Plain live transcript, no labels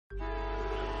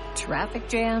Traffic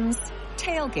jams,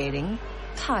 tailgating,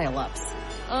 pile-ups.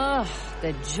 Ugh,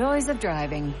 the joys of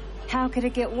driving. How could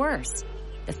it get worse?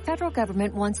 The federal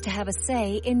government wants to have a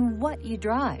say in what you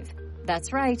drive.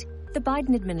 That's right. The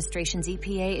Biden administration's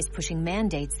EPA is pushing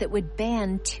mandates that would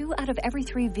ban 2 out of every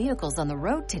 3 vehicles on the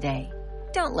road today.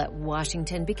 Don't let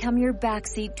Washington become your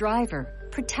backseat driver.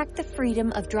 Protect the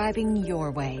freedom of driving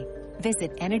your way.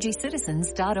 Visit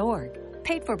EnergyCitizens.org.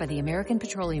 Paid for by the American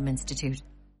Petroleum Institute.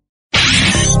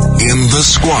 In the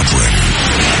squadron,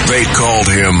 they called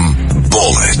him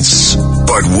Bullets,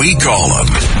 but we call him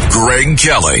Greg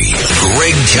Kelly.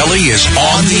 Greg Kelly is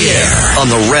on the air on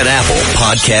the Red Apple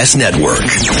Podcast Network.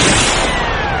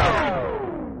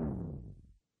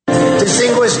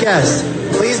 Distinguished guests,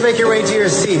 please make your way to your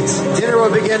seats. Dinner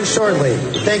will begin shortly.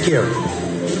 Thank you.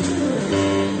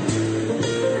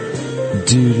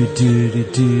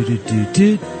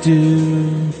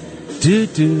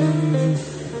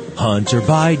 Hunter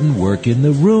Biden working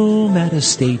the room at a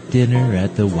state dinner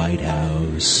at the White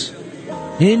House.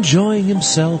 Enjoying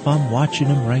himself. I'm watching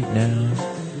him right now.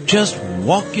 Just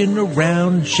walking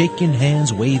around, shaking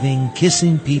hands, waving,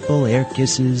 kissing people, air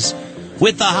kisses,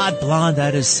 with the hot blonde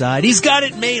at his side. He's got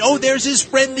it made. Oh, there's his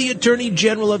friend, the Attorney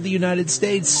General of the United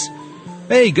States.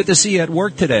 Hey, good to see you at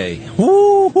work today.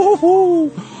 Woo, woo,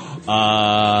 woo.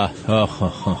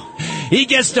 He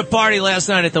gets to party last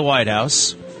night at the White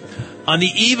House. On the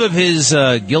eve of his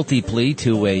guilty plea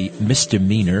to a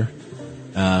misdemeanor,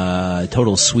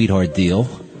 total sweetheart deal.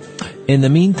 In the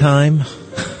meantime,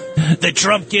 the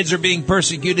Trump kids are being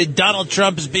persecuted. Donald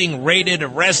Trump is being raided,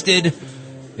 arrested.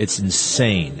 It's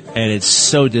insane, and it's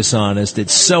so dishonest.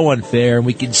 It's so unfair, and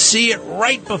we can see it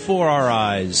right before our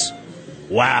eyes.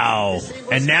 Wow.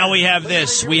 And now we have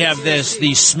this. We have this,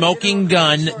 the smoking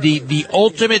gun, the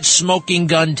ultimate smoking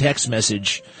gun text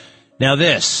message. Now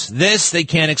this they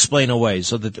can't explain away.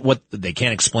 So that they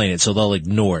can't explain it, so they'll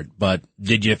ignore it. But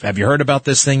have you heard about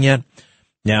this thing yet?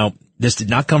 Now, this did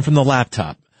not come from the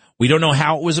laptop. We don't know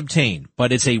how it was obtained,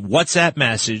 but it's a WhatsApp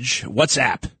message.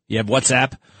 WhatsApp. You have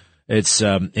WhatsApp. It's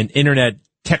an internet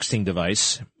texting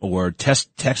device or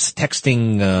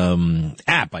texting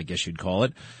app, I guess you'd call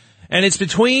it. And it's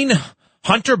between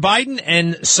Hunter Biden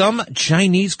and some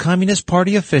Chinese Communist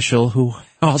Party official who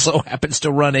also happens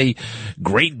to run a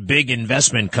great big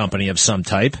investment company of some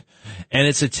type. And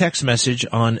it's a text message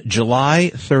on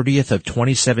July 30th of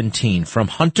 2017 from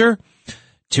Hunter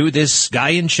to this guy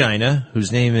in China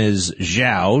whose name is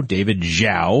Zhao, David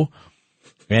Zhao.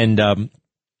 And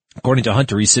according to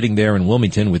Hunter, he's sitting there in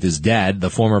Wilmington with his dad, the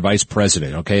former vice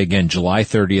president. Okay, again, July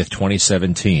 30th,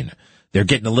 2017. They're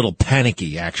getting a little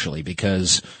panicky, actually,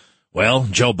 because, well,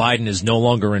 Joe Biden is no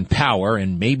longer in power,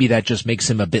 and maybe that just makes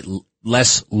him a bit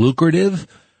less lucrative,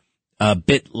 a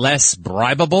bit less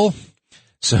bribable.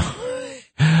 So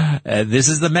this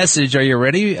is the message. Are you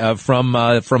ready? From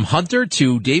Hunter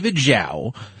to David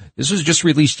Zhao. This was just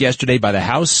released yesterday by the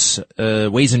House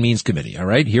Ways and Means Committee. All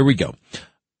right, here we go.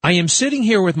 I am sitting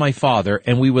here with my father,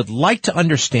 and we would like to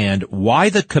understand why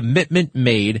the commitment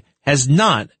made has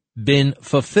not been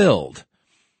fulfilled.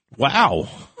 Wow.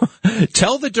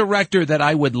 Tell the director that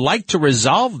I would like to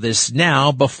resolve this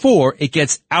now before it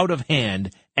gets out of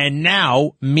hand, and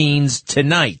now means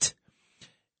tonight.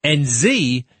 And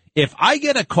Z, if I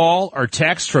get a call or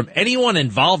text from anyone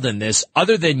involved in this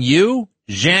other than you,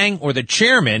 Zhang, or the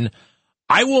chairman,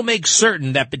 I will make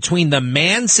certain that between the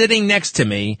man sitting next to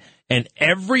me and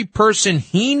every person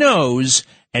he knows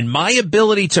and my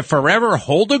ability to forever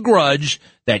hold a grudge,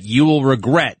 that you will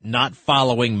regret not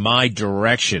following my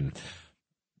direction.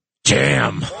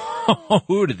 Damn.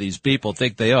 Who do these people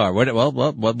think they are? What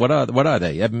are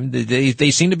they? I mean,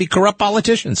 they seem to be corrupt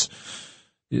politicians.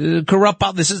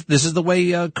 This is the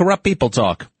way corrupt people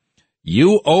talk.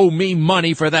 You owe me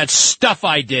money for that stuff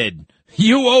I did.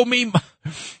 You owe me.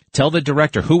 Tell the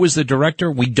director. Who was the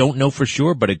director? We don't know for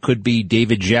sure, but it could be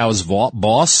David Zhao's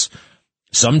boss.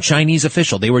 Some Chinese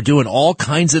official. They were doing all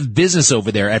kinds of business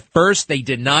over there. At first, they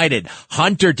denied it.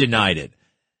 Hunter denied it.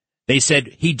 They said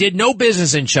he did no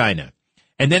business in China.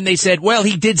 And then they said, well,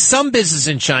 he did some business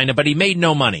in China, but he made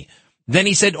no money. Then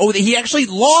he said, oh, he actually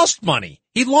lost money.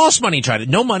 He lost money in China.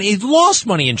 No money. He lost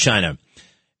money in China.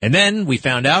 And then we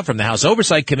found out from the House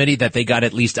Oversight Committee that they got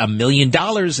at least $1 million,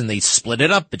 and they split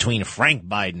it up between Frank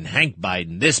Biden, Hank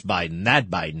Biden, this Biden, that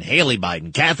Biden, Haley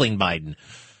Biden, Kathleen Biden.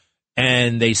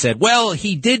 And they said, well,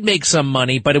 he did make some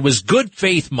money, but it was good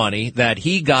faith money that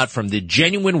he got from the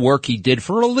genuine work he did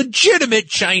for a legitimate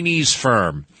Chinese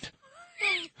firm.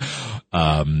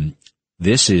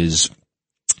 This is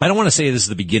I don't want to say this is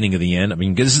the beginning of the end. I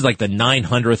mean, this is like the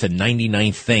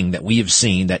 999th thing that we have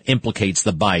seen that implicates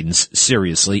the Bidens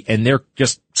seriously, and they're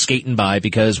just skating by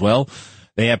because, well,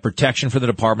 they have protection for the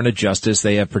Department of Justice.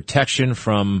 They have protection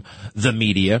from the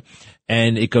media,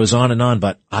 and it goes on and on,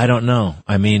 but I don't know.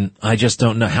 I mean, I just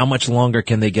don't know. How much longer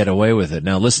can they get away with it?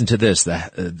 Now, listen to this.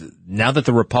 Now that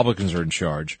the Republicans are in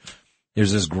charge,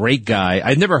 there's this great guy.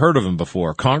 I'd never heard of him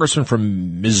before. Congressman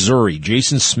from Missouri,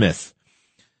 Jason Smith.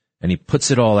 And he puts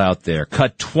it all out there.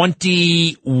 Cut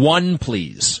 21,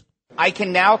 please. I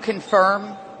can now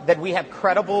confirm that we have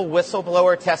credible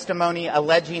whistleblower testimony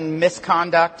alleging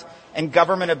misconduct and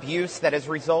government abuse that is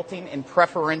resulting in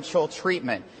preferential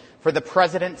treatment for the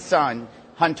president's son,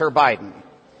 Hunter Biden.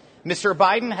 Mr.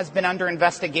 Biden has been under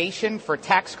investigation for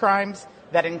tax crimes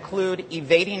that include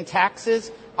evading taxes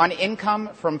on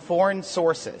income from foreign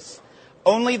sources.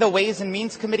 Only the Ways and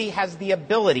Means Committee has the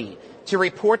ability to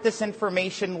report this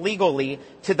information legally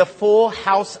to the full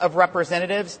House of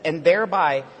Representatives and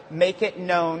thereby make it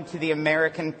known to the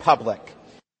American public.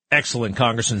 Excellent,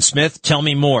 Congressman Smith. Tell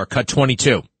me more. Cut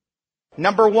 22.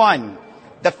 Number one,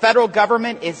 the federal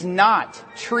government is not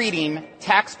treating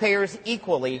taxpayers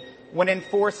equally when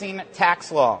enforcing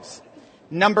tax laws.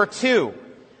 Number two,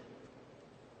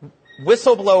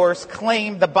 whistleblowers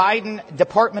claim the Biden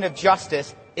Department of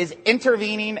Justice is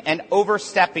intervening and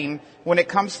overstepping when it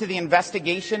comes to the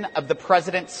investigation of the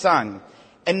president's son.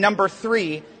 And number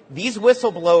three, these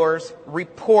whistleblowers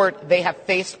report they have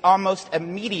faced almost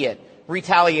immediate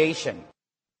retaliation.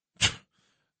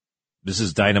 This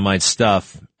is dynamite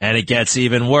stuff, and it gets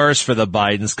even worse for the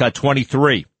Bidens. Cut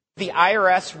 23. The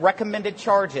IRS recommended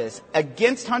charges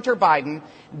against Hunter Biden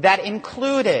that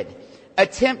included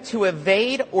attempt to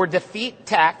evade or defeat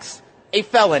tax, a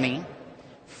felony,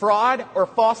 fraud or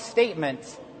false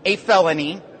statements, a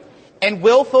felony, and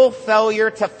willful failure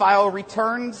to file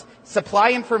returns, supply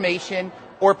information,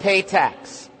 or pay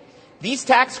tax. These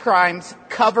tax crimes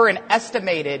cover an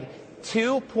estimated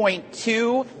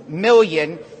 $2.2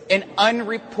 million in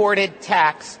unreported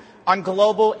tax on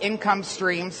global income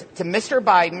streams to Mr.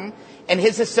 Biden and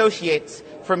his associates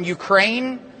from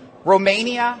Ukraine,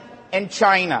 Romania, and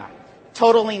China,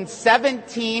 totaling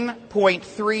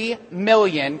 $17.3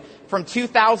 million from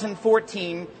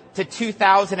 2014 to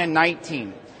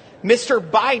 2019. Mr.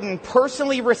 Biden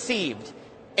personally received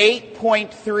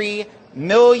 $8.3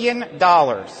 million.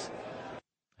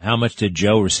 How much did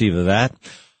Joe receive of that?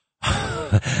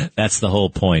 That's the whole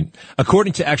point.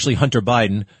 According to actually Hunter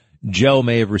Biden, Joe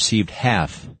may have received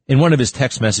half. In one of his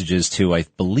text messages to, I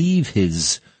believe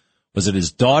was it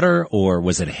his daughter or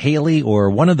was it Haley or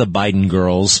one of the Biden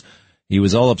girls, he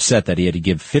was all upset that he had to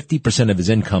give 50% of his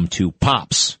income to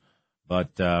Pops. But,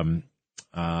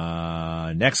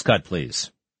 next cut,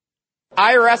 please.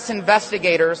 IRS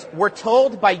investigators were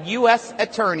told by U.S.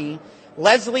 Attorney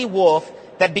Leslie Wolf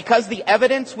that because the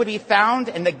evidence would be found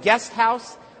in the guest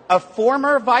house of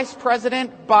former Vice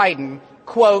President Biden,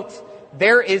 quote,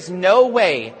 there is no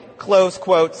way, close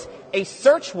quotes, a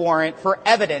search warrant for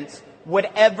evidence would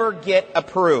ever get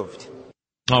approved.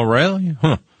 Oh, really?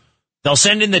 Huh. They'll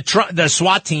send in the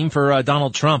SWAT team for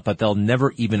Donald Trump, but they'll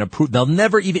never even approve.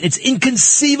 It's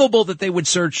inconceivable that they would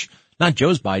search not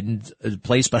Joe Biden's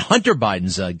place, but Hunter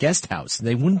Biden's guest house.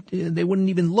 They wouldn't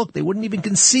even look. They wouldn't even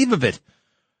conceive of it.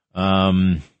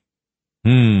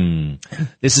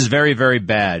 This is very, very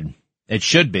bad. It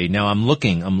should be. Now I'm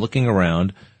looking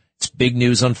around. It's big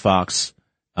news on Fox,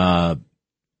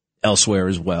 elsewhere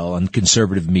as well, on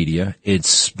conservative media.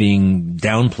 It's being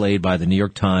downplayed by the New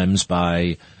York Times,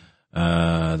 by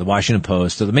the Washington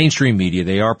Post, so the mainstream media.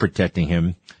 They are protecting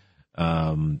him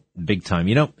big time.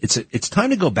 You know, it's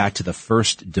time to go back to the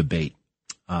first debate,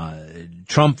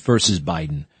 Trump versus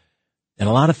Biden. And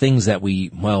a lot of things that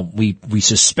we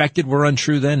suspected were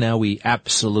untrue then, now we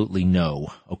absolutely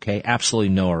know, okay? Absolutely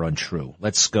know are untrue.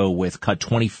 Let's go with cut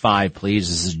 25, please.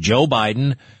 This is Joe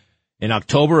Biden in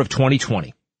October of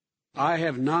 2020. I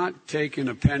have not taken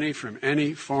a penny from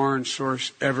any foreign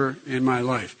source ever in my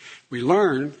life. We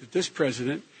learned that this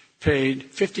president paid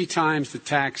 50 times the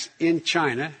tax in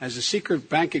China, has a secret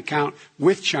bank account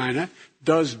with China,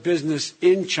 does business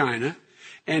in China,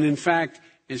 and in fact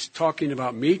is talking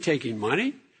about me taking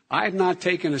money. I have not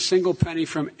taken a single penny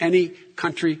from any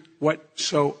country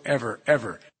whatsoever,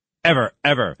 ever.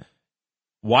 Ever.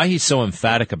 Why he's so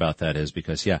emphatic about that is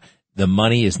because, the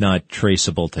money is not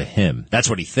traceable to him. That's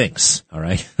what he thinks, all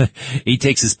right? He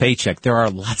takes his paycheck. There are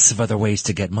lots of other ways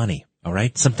to get money, all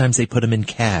right? Sometimes they put him in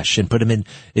cash and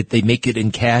they make it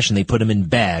in cash and they put him in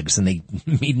bags and they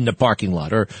meet in the parking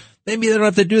lot. Or maybe they don't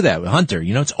have to do that with Hunter.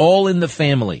 You know, it's all in the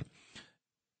family.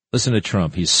 Listen to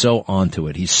Trump. He's so onto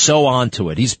it. He's so onto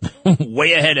it. He's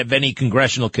way ahead of any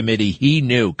congressional committee. He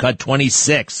knew. Cut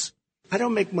 26. I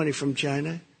don't make money from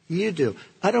China. You do.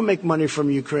 I don't make money from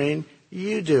Ukraine.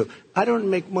 You do. I don't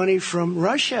make money from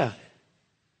Russia.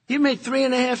 You made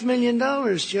 $3.5 million,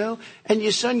 Joe, and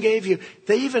your son gave you.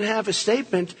 They even have a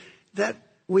statement that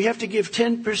we have to give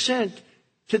 10%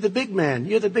 to the big man.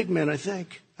 You're the big man, I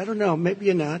think. I don't know. Maybe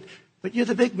you're not, but you're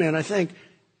the big man, I think.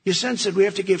 Your son said we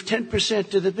have to give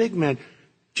 10% to the big man.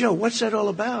 Joe, what's that all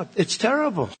about? It's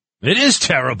terrible. It is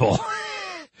terrible.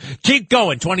 Keep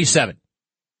going. 27.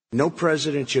 No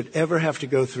president should ever have to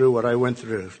go through what I went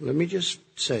through. Let me just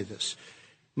say this.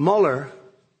 Mueller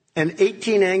and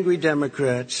 18 angry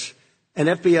Democrats and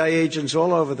FBI agents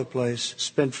all over the place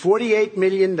spent $48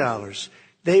 million.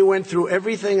 They went through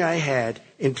everything I had,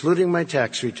 including my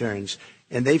tax returns,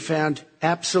 and they found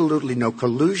absolutely no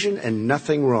collusion and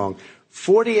nothing wrong.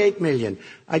 $48 million.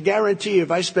 I guarantee you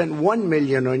if I spent $1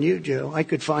 million on you, Joe, I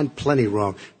could find plenty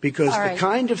wrong. Because the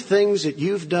kind of things that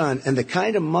you've done and the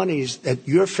kind of monies that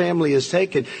your family has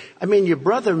taken, I mean, your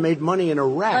brother made money in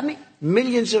Iraq.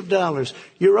 Millions of dollars.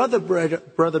 Your other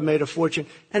brother made a fortune.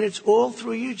 And it's all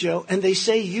through you, Joe. And they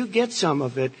say you get some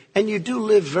of it. And you do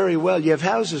live very well. You have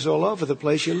houses all over the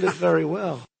place. You live very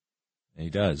well. He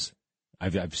does.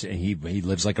 I've seen, he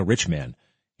lives like a rich man.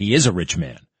 He is a rich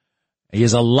man. He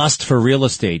has a lust for real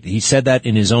estate. He said that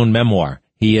in his own memoir.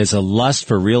 He has a lust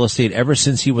for real estate ever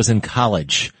since he was in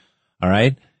college. All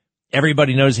right?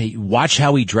 Everybody knows. Watch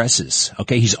how he dresses.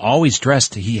 Okay? He's always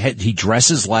dressed. He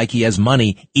dresses like he has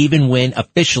money, even when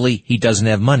officially he doesn't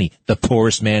have money. The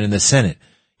poorest man in the Senate.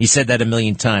 He said that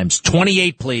 1,000,000 times.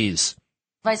 28, please.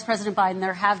 Vice President Biden,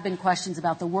 there have been questions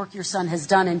about the work your son has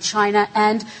done in China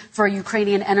and for a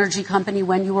Ukrainian energy company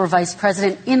when you were vice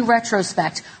president. In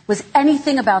retrospect, was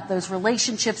anything about those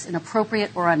relationships inappropriate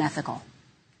or unethical?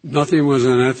 Nothing was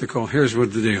unethical. Here's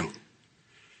what the deal.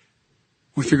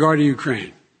 With regard to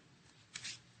Ukraine,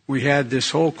 we had this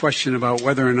whole question about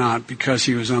whether or not, because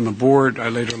he was on the board, I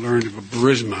later learned of a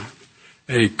Burisma,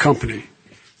 a company,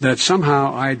 that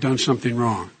somehow I had done something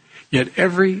wrong. Yet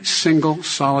every single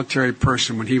solitary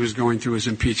person, when he was going through his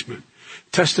impeachment,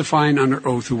 testifying under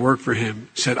oath who worked for him,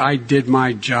 said, I did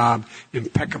my job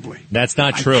impeccably. That's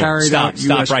not true. Stop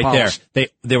right policy. There.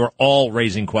 They were all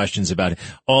raising questions about it.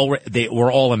 They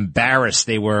were all embarrassed.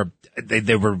 They were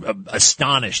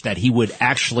astonished that he would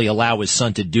actually allow his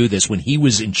son to do this when he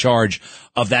was in charge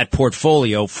of that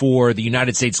portfolio for the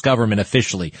United States government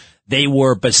officially. They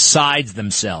were besides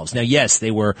themselves. Now, yes,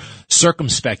 they were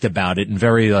circumspect about it and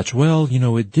very much, well,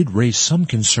 it did raise some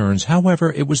concerns.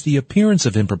 However, it was the appearance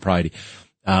of impropriety.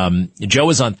 Joe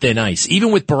is on thin ice,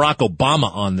 even with Barack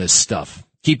Obama on this stuff.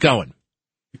 Keep going.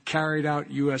 Carried out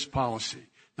U.S. policy.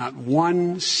 Not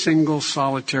one single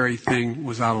solitary thing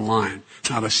was out of line.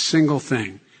 Not a single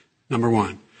thing. Number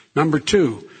one. Number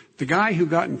two, the guy who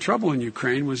got in trouble in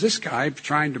Ukraine was this guy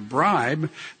trying to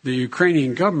bribe the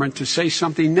Ukrainian government to say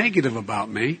something negative about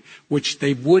me, which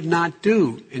they would not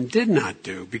do and did not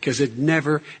do because it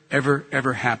never, ever,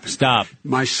 ever happened. Stop.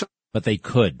 But they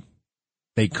could.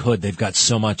 They could. They've got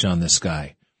so much on this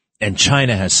guy. And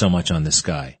China has so much on this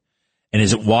guy. And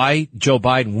is it why Joe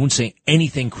Biden won't say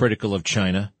anything critical of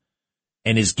China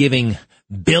and is giving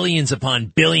billions upon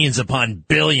billions upon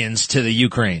billions to the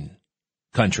Ukraine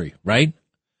country, right?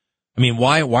 I mean,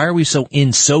 why are we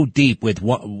so deep with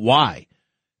why?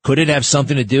 Could it have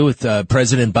something to do with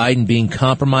President Biden being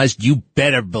compromised? You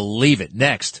better believe it.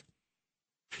 Next.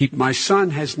 My son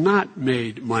has not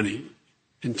made money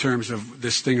in terms of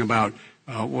this thing about,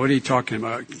 what are you talking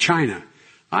about? China.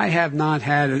 I have not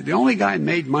had the only guy who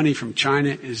made money from China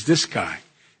is this guy.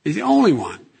 He's the only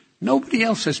one. Nobody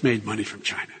else has made money from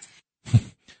China.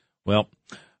 Well,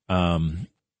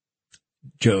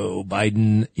 Joe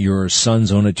Biden, your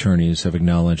son's own attorneys have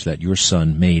acknowledged that your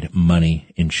son made money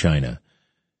in China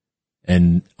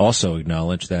and also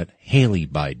acknowledged that Haley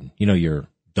Biden, your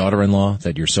daughter-in-law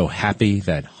that you're so happy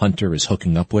that Hunter is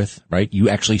hooking up with, right? You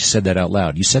actually said that out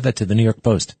loud. You said that to the New York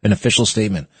Post, an official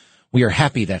statement. We are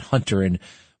happy that Hunter and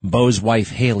Bo's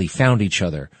wife Haley found each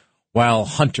other while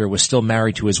Hunter was still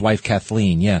married to his wife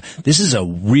Kathleen. Yeah, this is a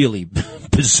really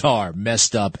bizarre,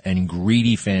 messed up, and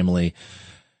greedy family.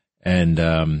 And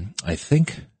I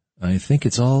think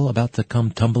it's all about to come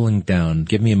tumbling down.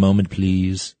 Give me a moment,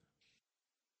 please.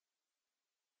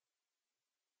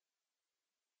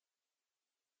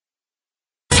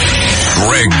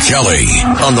 Greg Kelly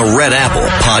on the Red Apple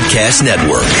Podcast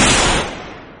Network.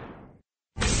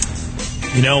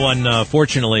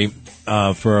 Unfortunately,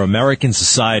 for American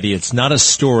society, it's not a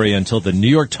story until the New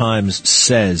York Times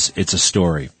says it's a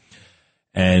story.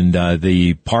 And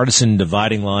the partisan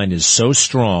dividing line is so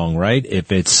strong, right?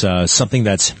 If it's something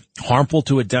that's harmful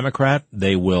to a Democrat,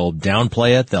 they will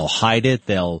downplay it, they'll hide it,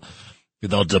 they'll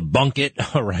debunk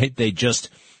it, all right?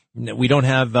 We don't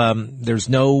have, there's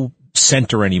no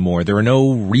center anymore. There are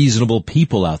no reasonable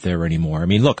people out there anymore. I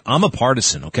mean, look, I'm a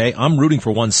partisan, okay? I'm rooting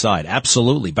for one side,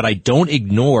 absolutely, but I don't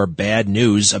ignore bad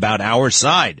news about our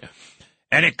side.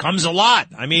 And it comes a lot.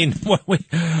 I mean,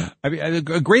 a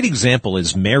great example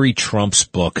is Mary Trump's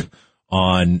book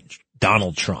on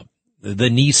Donald Trump. The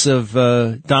niece of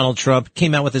Donald Trump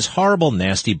came out with this horrible,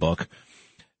 nasty book.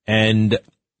 And,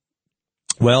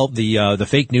 well, the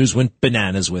fake news went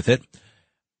bananas with it.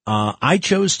 I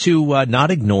chose to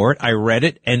not ignore it. I read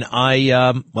it, and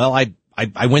I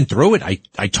went through it.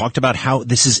 I talked about how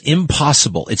this is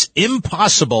impossible. It's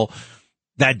impossible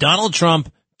that Donald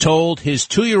Trump told his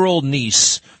 2-year-old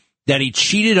niece that he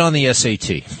cheated on the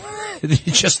SAT.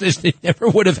 It never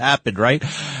would have happened, right?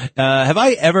 Have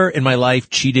I ever in my life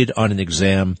cheated on an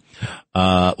exam?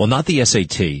 Well, not the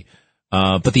SAT.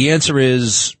 But the answer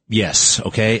is yes.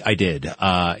 Okay. I did.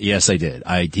 Yes, I did.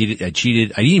 I cheated.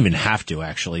 I didn't even have to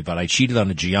actually, but I cheated on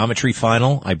a geometry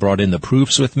final. I brought in the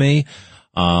proofs with me.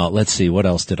 Let's see. What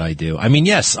else did I do? I mean,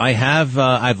 yes, I have,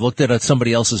 I've looked at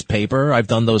somebody else's paper. I've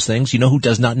done those things. You know who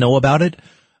does not know about it?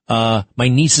 My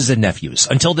nieces and nephews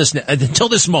until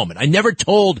this moment. I never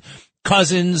told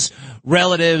cousins,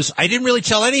 relatives. I didn't really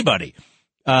tell anybody,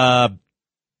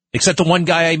 except the one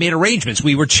guy I made arrangements.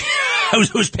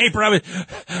 Whose paper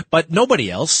but nobody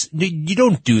else. You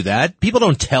don't do that. People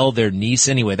don't tell their niece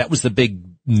anyway. That was the big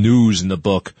news in the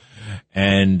book.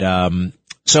 And,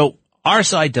 so our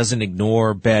side doesn't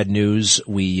ignore bad news.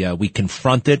 We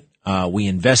confront it. We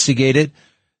investigate it.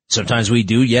 Sometimes we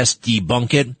do, yes,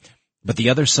 debunk it. But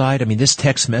the other side, I mean, this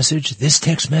text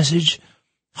message,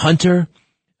 Hunter,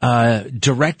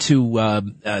 direct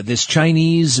to, this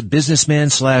Chinese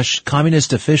businessman /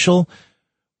 communist official.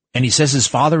 And he says his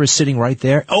father is sitting right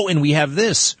there. Oh, and we have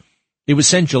this. It was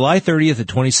sent July 30th of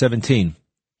 2017.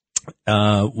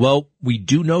 Well, we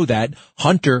do know that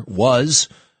Hunter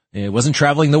wasn't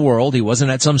traveling the world. He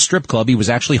wasn't at some strip club. He was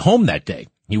actually home that day.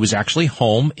 He was actually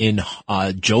home in,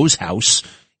 Joe's house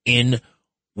in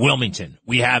Wilmington.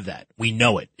 We have that. We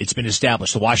know it. It's been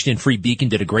established. The Washington Free Beacon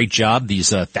did a great job.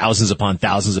 These, thousands upon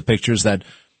thousands of pictures that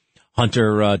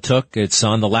Hunter took. It's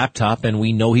on the laptop, and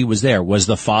we know he was there. Was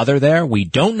the father there? We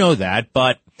don't know that,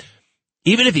 but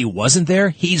even if he wasn't there,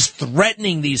 he's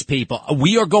threatening these people.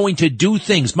 We are going to do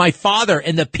things. My father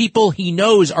and the people he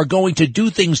knows are going to do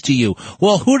things to you.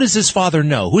 Well, who does his father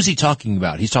know? Who's he talking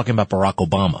about? He's talking about Barack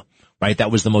Obama, right?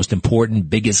 That was the most important,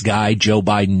 biggest guy Joe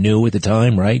Biden knew at the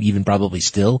time, right? Even probably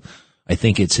still. I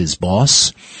think it's his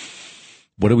boss.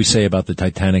 What do we say about the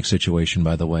Titanic situation,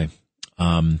 by the way?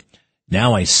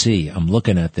 Now I see, I'm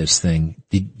looking at this thing.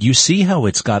 Did you see how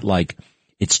it's got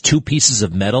it's 2 pieces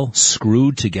of metal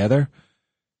screwed together?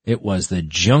 It was the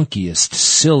junkiest,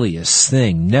 silliest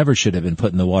thing. Never should have been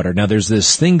put in the water. Now there's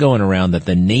this thing going around that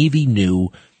the Navy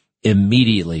knew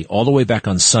immediately, all the way back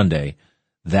on Sunday,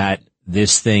 that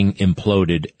this thing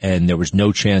imploded and there was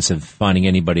no chance of finding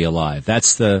anybody alive.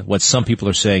 That's what some people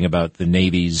are saying about the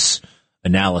Navy's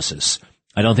analysis.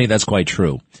 I don't think that's quite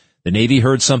true. The Navy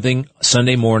heard something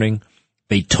Sunday morning.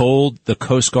 They told the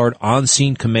Coast Guard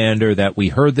on-scene commander that we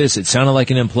heard this. It sounded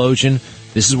like an implosion.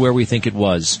 This is where we think it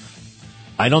was.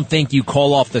 I don't think you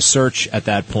call off the search at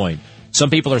that point. Some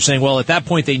people are saying, well, at that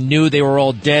point they knew they were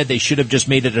all dead. They should have just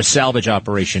made it a salvage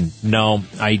operation. No,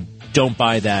 I don't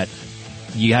buy that.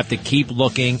 You have to keep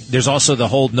looking. There's also the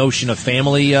whole notion of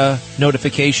family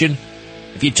notification.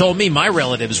 If you told me my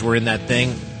relatives were in that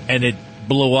thing and it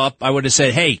blew up, I would have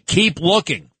said, hey, keep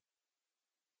looking.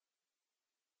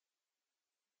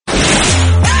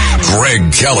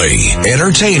 Greg Kelly,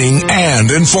 entertaining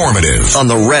and informative on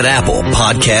the Red Apple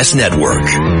Podcast Network.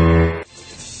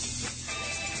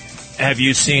 Have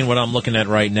you seen what I'm looking at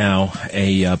right now?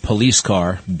 A police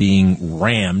car being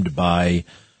rammed by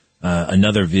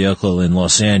another vehicle in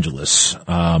Los Angeles.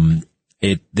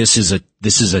 This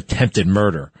is attempted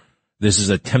murder. This is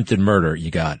attempted murder.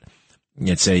 You got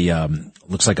it's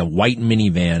looks like a white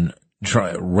minivan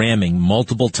ramming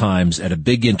multiple times at a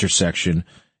big intersection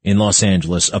in Los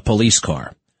Angeles, a police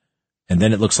car. And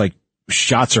then it looks like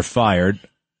shots are fired.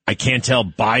 I can't tell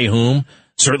by whom.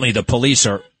 Certainly the police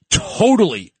are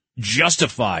totally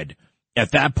justified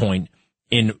at that point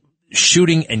in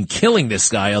shooting and killing this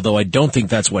guy, although I don't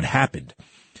think that's what happened.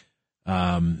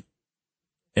 An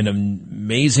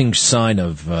amazing sign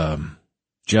of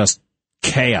just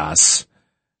chaos,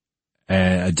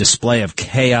 a display of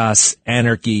chaos,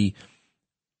 anarchy,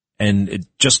 And it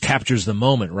just captures the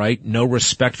moment, right? No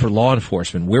respect for law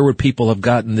enforcement. Where would people have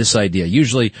gotten this idea?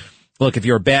 Usually, look, if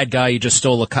you're a bad guy, you just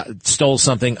stole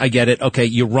something, I get it. Okay,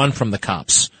 you run from the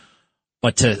cops.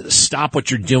 But to stop what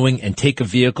you're doing and take a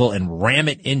vehicle and ram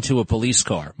it into a police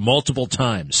car multiple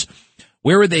times,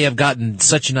 where would they have gotten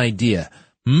such an idea?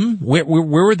 Where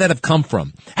would that have come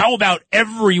from? How about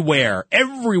everywhere,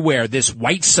 this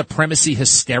white supremacy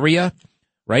hysteria,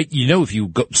 right? You know, if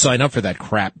you sign up for that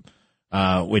crap,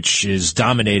 which is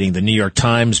dominating the New York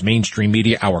Times, mainstream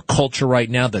media, our culture right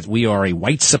now, that we are a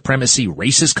white supremacy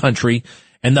racist country,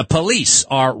 and the police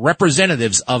are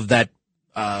representatives of that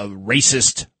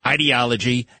racist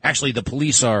ideology. Actually, the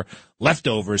police are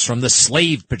leftovers from the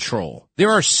slave patrol.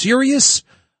 There are serious,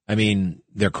 I mean,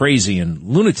 they're crazy and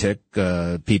lunatic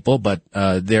people, but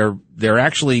they're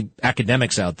actually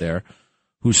academics out there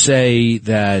who say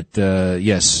that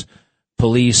yes,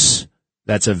 police,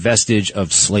 that's a vestige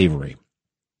of slavery.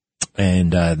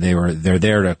 And they're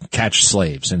there to catch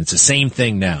slaves, and it's the same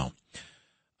thing now.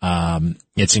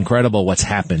 It's incredible what's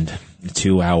happened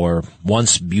to our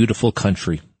once beautiful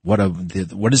country. What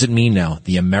does it mean now?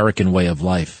 The American way of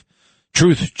life.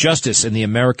 Truth, justice, and the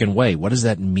American way. What does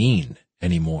that mean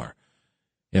anymore?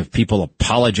 You have people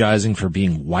apologizing for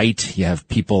being white. You have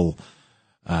people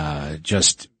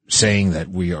just saying that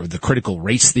we are the critical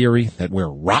race theory, that we're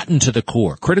rotten to the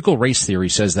core. Critical race theory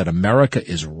says that America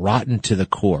is rotten to the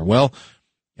core. Well,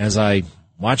 as I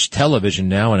watch television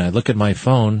now and I look at my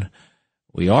phone,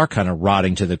 we are kind of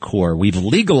rotting to the core. We've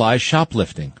legalized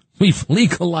shoplifting.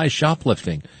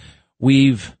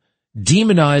 We've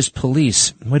demonized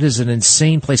police. What is an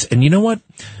insane place? And you know what?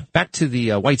 Back to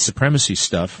the white supremacy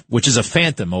stuff, which is a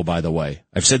phantom, oh, by the way.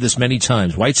 I've said this many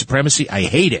times. White supremacy, I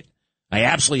hate it. I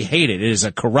absolutely hate it. It is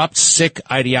a corrupt, sick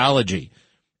ideology.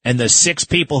 And the 6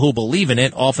 people who believe in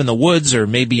it, off in the woods or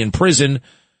maybe in prison,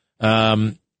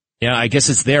 I guess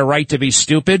it's their right to be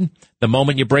stupid. The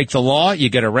moment you break the law, you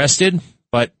get arrested,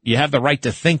 but you have the right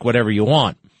to think whatever you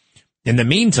want. In the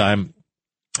meantime,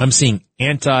 I'm seeing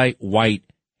anti-white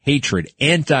hatred,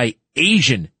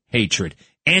 anti-Asian hatred,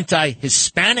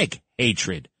 anti-Hispanic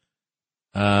hatred.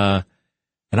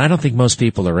 And I don't think most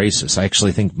people are racist. I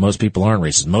actually think most people aren't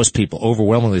racist. Most people,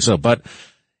 overwhelmingly so. But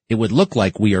it would look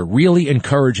like we are really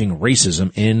encouraging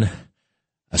racism in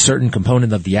a certain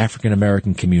component of the African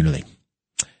American community.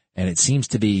 And it seems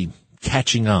to be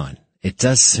catching on. It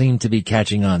does seem to be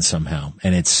catching on somehow.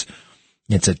 And it's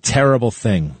a terrible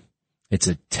thing. It's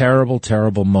a terrible,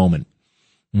 terrible moment.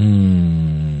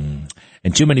 And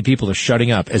too many people are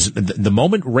shutting up. As the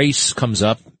moment race comes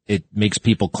up, it makes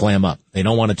people clam up. They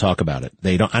don't want to talk about it.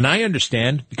 They don't, and I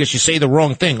understand, because you say the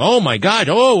wrong thing. Oh my God.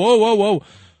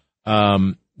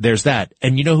 There's that.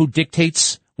 And you know who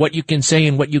dictates what you can say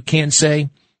and what you can't say?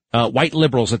 White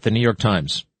liberals at the New York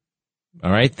Times.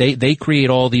 All right. They create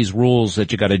all these rules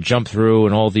that you got to jump through,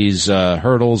 and all these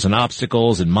hurdles and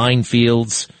obstacles and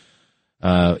minefields.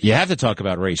 You have to talk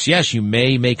about race. Yes, you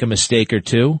may make a mistake or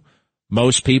two.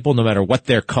 Most people, no matter what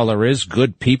their color is,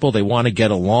 good people, they want to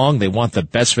get along. They want the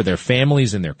best for their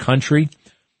families and their country.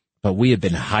 But we have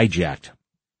been hijacked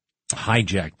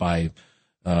by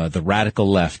the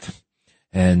radical left.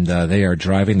 And they are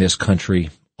driving this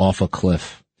country off a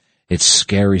cliff. It's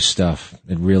scary stuff.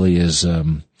 It really is.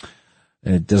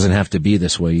 It doesn't have to be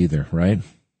this way either, right?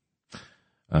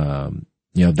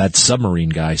 That submarine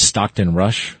guy,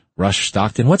 Rush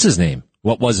Stockton. What's his name?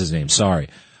 What was his name? Sorry.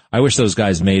 I wish those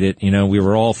guys made it. We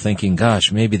were all thinking,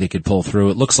 gosh, maybe they could pull through.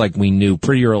 It looks like we knew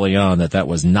pretty early on that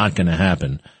was not going to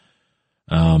happen.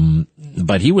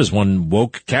 But he was one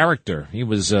woke character. He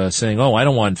was saying, I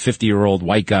don't want 50-year-old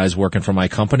white guys working for my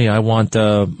company. I want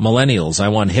millennials. I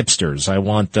want hipsters. I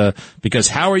want because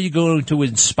how are you going to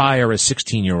inspire a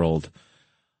 16-year-old?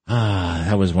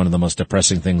 That was one of the most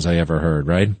depressing things I ever heard,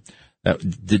 right?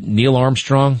 Did Neil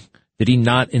Armstrong, did he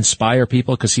not inspire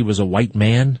people because he was a white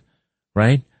man,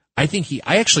 right? I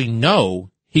actually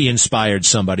know he inspired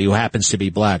somebody who happens to be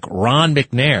black. Ron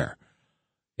McNair.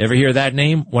 Ever hear that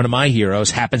name? One of my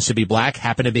heroes happens to be black,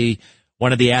 happened to be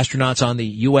one of the astronauts on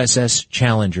the USS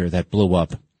Challenger that blew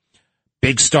up.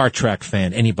 Big Star Trek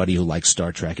fan. Anybody who likes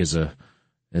Star Trek is a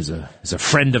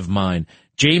friend of mine.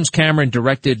 James Cameron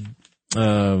directed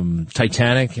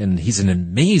Titanic, and he's an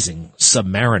amazing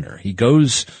submariner.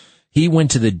 He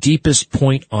went to the deepest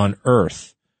point on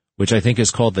Earth, which I think is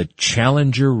called the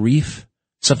Challenger Reef,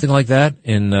 something like that,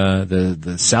 in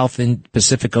the South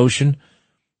Pacific Ocean.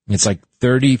 It's like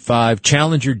 35,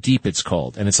 Challenger Deep it's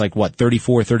called, and it's like,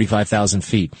 35,000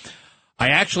 feet. I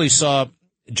actually saw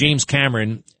James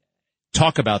Cameron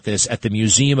talk about this at the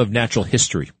Museum of Natural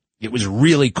History. It was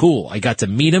really cool. I got to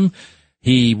meet him.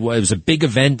 It was a big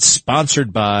event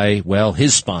sponsored by, well,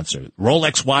 his sponsor,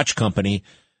 Rolex Watch Company,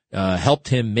 helped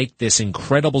him make this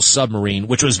incredible submarine,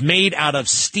 which was made out of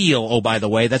steel. Oh, by the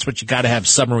way, that's what you got to have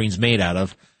submarines made out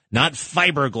of, not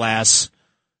fiberglass.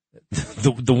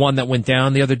 The one that went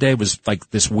down the other day was like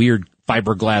this weird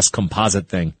fiberglass composite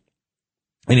thing.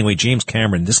 Anyway, James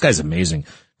Cameron, this guy's amazing.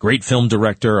 Great film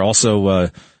director, also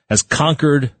has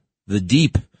conquered the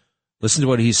deep. Listen to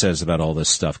what he says about all this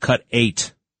stuff. Cut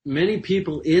 8. Many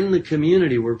people in the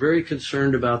community were very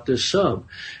concerned about this sub,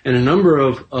 and a number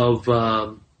of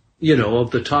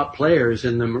the top players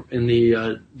in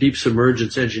the deep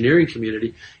submergence engineering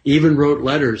community even wrote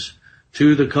letters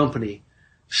to the company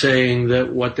saying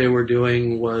that what they were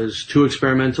doing was too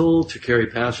experimental to carry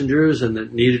passengers and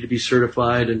that needed to be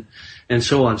certified and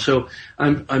so on. So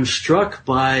I'm struck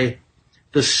by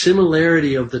the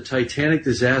similarity of the Titanic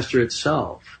disaster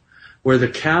itself, where the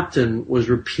captain was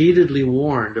repeatedly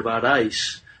warned about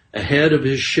ice ahead of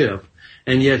his ship,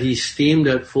 and yet he steamed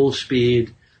at full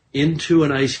speed into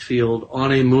an ice field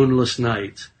on a moonless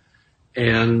night,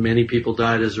 and many people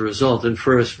died as a result. And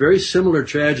for a very similar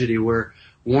tragedy where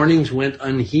warnings went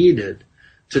unheeded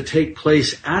to take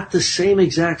place at the same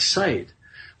exact site,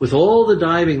 with all the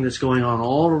diving that's going on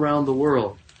all around the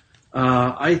world,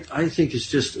 I think it's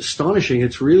just astonishing.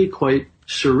 It's really quite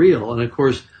surreal. And of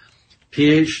course,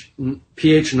 P.H.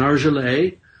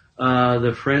 Nargeolet,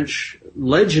 the French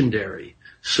legendary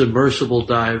submersible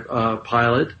dive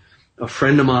pilot, a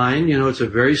friend of mine. It's a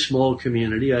very small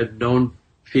community. I've known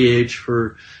P.H.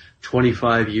 for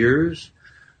 25 years.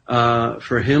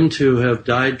 For him to have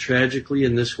died tragically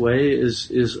in this way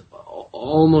is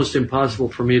almost impossible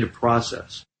for me to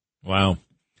process. Wow.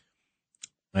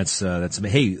 That's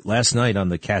hey, last night on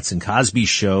the Katz and Cosby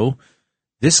show,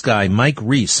 this guy, Mike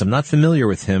Reese, I'm not familiar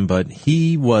with him, but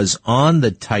he was on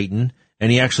the Titan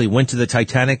and he actually went to the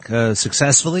Titanic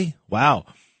successfully. Wow.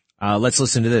 Let's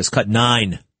listen to this. Cut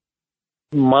 9.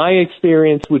 My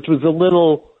experience, which was a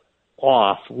little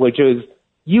off, which is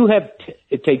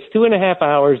it takes 2.5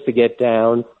 hours to get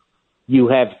down. You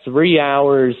have 3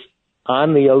 hours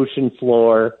on the ocean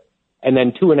floor and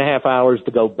then 2.5 hours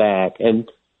to go back. And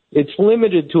it's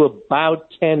limited to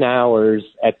about 10 hours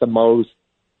at the most,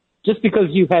 just because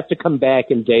you have to come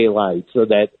back in daylight so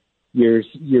that your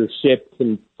ship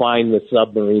can find the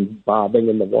submarine bobbing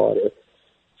in the water.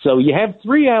 So you have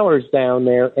 3 hours down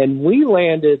there, and we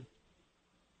landed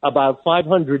about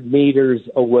 500 meters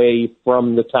away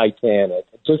from the Titanic.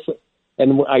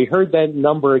 And I heard that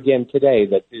number again today,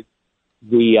 that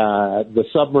the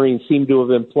submarine seemed to have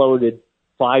imploded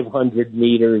 500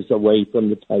 meters away from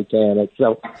the Titanic.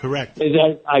 So correct.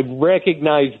 I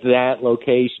recognized that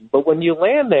location. But when you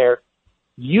land there,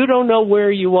 you don't know where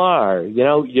you are.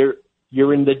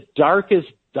 You're in the darkest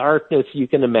darkness you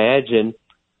can imagine.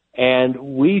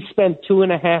 And we spent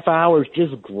 2.5 hours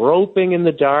just groping in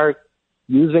the dark,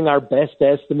 using our best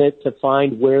estimate to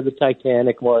find where the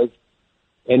Titanic was.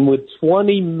 And with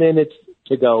 20 minutes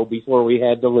to go before we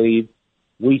had to leave,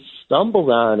 we stumbled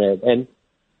on it. And,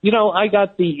 I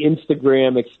got the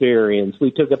Instagram experience.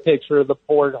 We took a picture of the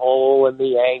porthole and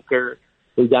the anchor.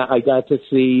 I got to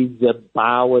see the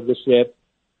bow of the ship.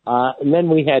 And then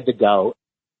we had to go.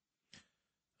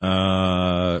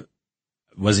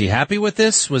 Was he happy with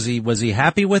this? Was he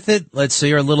happy with it? Let's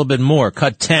hear a little bit more.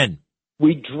 Cut 10.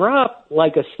 We dropped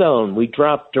like a stone. We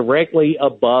dropped directly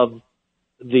above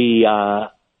the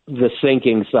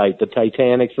sinking site, the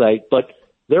Titanic site. But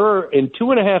in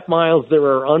 2.5 miles, there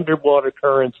are underwater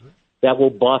currents that will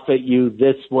buffet you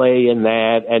this way and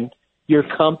that, and your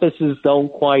compasses don't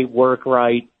quite work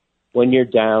right when you're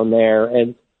down there.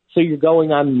 And so you're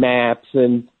going on maps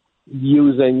and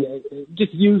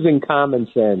using common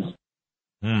sense.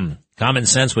 Common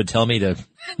sense would tell me to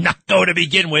not go to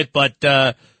begin with, but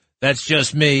that's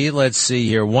just me. Let's see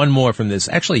here. One more from this.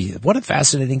 Actually, what a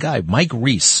fascinating guy. Mike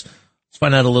Reese. Let's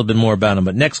find out a little bit more about him.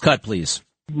 But next cut, please.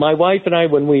 My wife and I,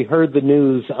 when we heard the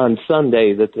news on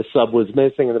Sunday that the sub was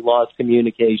missing and had lost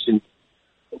communication,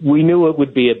 we knew it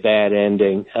would be a bad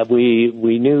ending.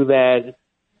 We knew that,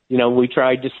 we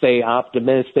tried to stay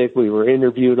optimistic. We were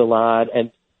interviewed a lot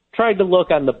and tried to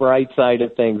look on the bright side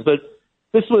of things. But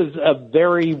this was a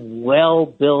very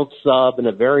well-built sub and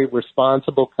a very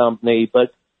responsible company,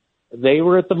 but they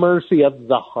were at the mercy of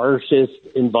the harshest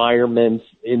environments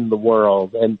in the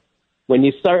world. And when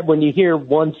you hear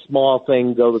one small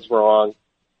thing goes wrong,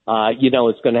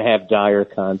 it's going to have dire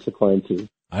consequences.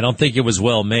 I don't think it was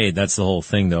well made. That's the whole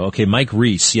thing, though. Okay, Mike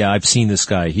Reese. Yeah, I've seen this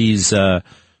guy. He's,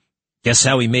 guess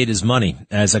how he made his money?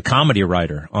 As a comedy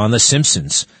writer on The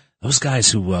Simpsons. Those guys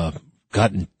who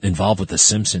got involved with The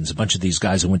Simpsons, a bunch of these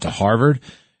guys who went to Harvard,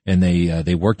 and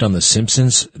they worked on The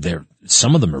Simpsons.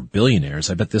 Some of them are billionaires.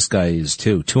 I bet this guy is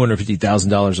too.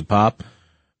 $250,000 a pop.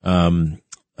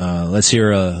 Let's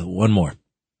hear one more.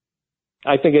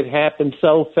 I think it happened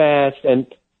so fast, and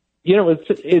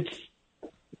it's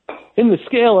in the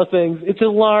scale of things, it's a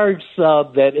large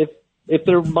sub that if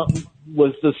there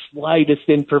was the slightest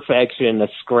imperfection, a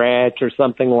scratch or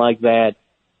something like that,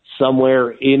 somewhere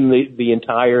in the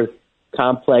entire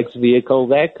complex vehicle,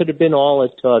 that could have been all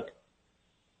it took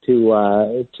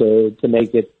to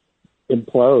make it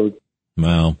implode.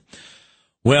 Wow.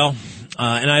 Well,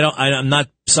 and I'm not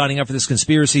signing up for this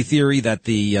conspiracy theory that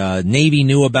the Navy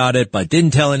knew about it but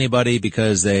didn't tell anybody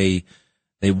because they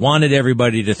wanted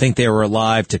everybody to think they were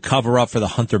alive to cover up for the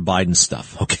Hunter Biden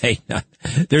stuff. Okay,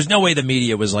 there's no way the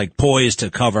media was like poised to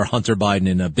cover Hunter Biden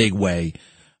in a big way.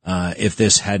 If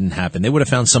this hadn't happened, they would have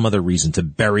found some other reason to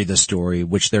bury the story,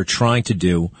 which they're trying to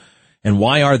do. And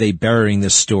why are they burying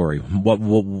this story?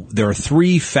 There are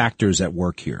three factors at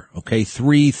work here. Okay,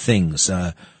 three things.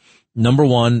 Number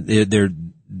one, they're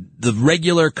the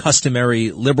regular,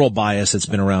 customary liberal bias that's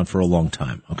been around for a long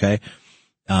time. Okay.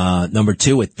 Number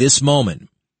two, at this moment,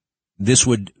 this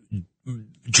would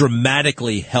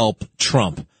dramatically help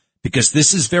Trump because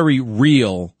this is very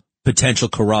real potential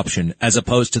corruption as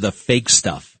opposed to the fake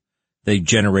stuff they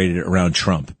generated around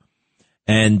Trump.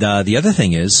 And the other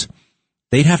thing is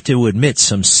they'd have to admit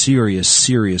some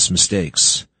serious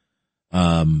mistakes,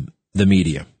 the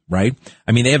media, right?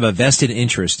 I mean, they have a vested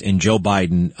interest in Joe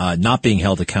Biden not being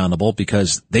held accountable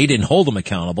because they didn't hold him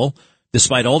accountable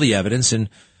despite all the evidence. And,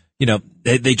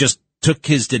 they just took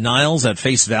his denials at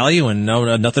face value and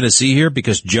nothing to see here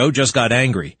because Joe just got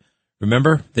angry.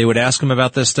 Remember, they would ask him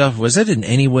about this stuff. Was it in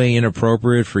any way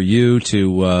inappropriate for you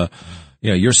to,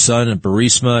 your son and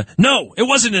Burisma? No, it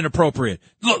wasn't inappropriate.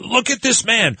 Look at this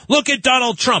man. Look at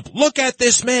Donald Trump. Look at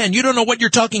this man. You don't know what you're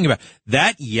talking about.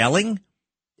 That yelling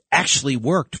actually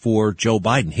worked for Joe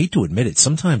Biden. Hate to admit it.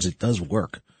 Sometimes it does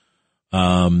work.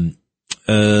 Jerry,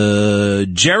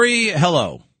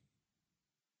 hello.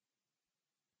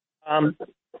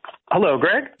 Hello,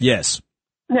 Greg? Yes.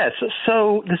 Yes.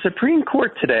 So the Supreme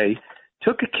Court today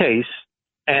took a case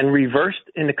and reversed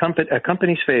in a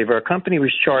company's favor. A company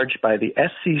was charged by the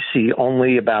SEC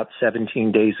only about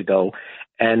 17 days ago,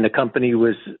 and the company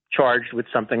was charged with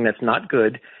something that's not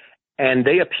good, and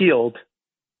they appealed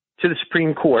to the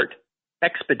Supreme Court,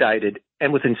 expedited,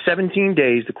 and within 17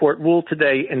 days, the court ruled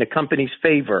today in the company's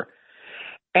favor.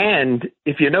 And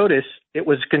if you notice, it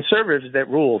was conservatives that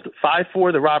ruled.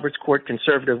 5-4, the Roberts Court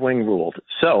conservative wing ruled.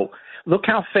 So look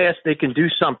how fast they can do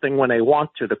something when they want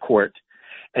to, the court.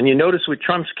 And you notice with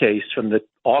Trump's case from the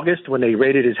August when they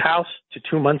raided his house to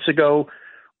 2 months ago,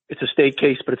 it's a state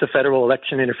case, but it's a federal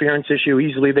election interference issue.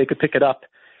 Easily they could pick it up.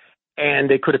 And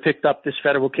they could have picked up this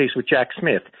federal case with Jack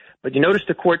Smith. But you notice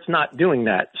the court's not doing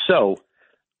that. So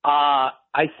I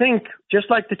think just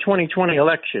like the 2020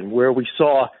 election where we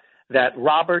saw that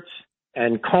Roberts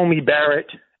and Comey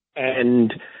Barrett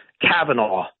and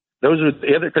Kavanaugh, those were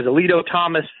the other, because Alito,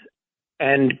 Thomas,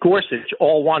 and Gorsuch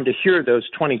all wanted to hear those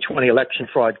 2020 election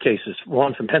fraud cases.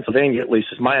 One from Pennsylvania, at least,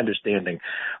 is my understanding.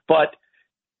 But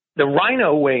the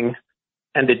Rhino wing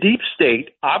and the deep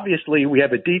state, obviously we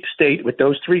have a deep state with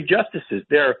those three justices.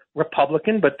 They're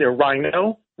Republican, but they're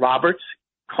Rhino, Roberts,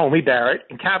 Comey Barrett,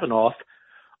 and Kavanaugh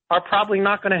are probably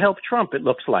not going to help Trump, it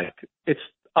looks like. It's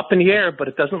up in the air, but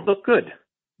it doesn't look good.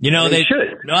 They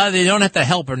should. No, they don't have to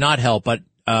help or not help, but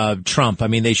Trump, I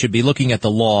mean, they should be looking at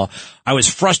the law. I was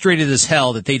frustrated as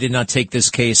hell that they did not take this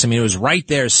case. I mean, it was right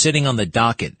there sitting on the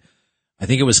docket. I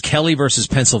think it was Kelly versus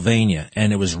Pennsylvania,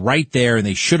 and it was right there, and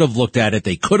they should have looked at it.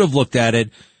 They could have looked at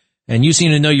it, and you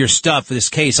seem to know your stuff for this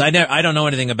case. I don't know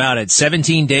anything about it.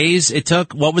 17 days it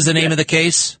took? What was the name of the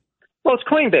case? Well, it's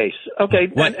Coinbase. Okay,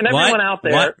 and everyone out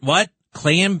there. What?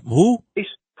 Who?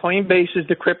 Coinbase is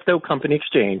the crypto company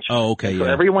exchange. Oh, okay. So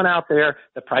everyone out there,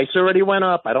 the price already went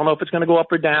up. I don't know if it's going to go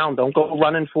up or down. Don't go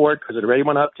running for it because it already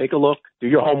went up. Take a look. Do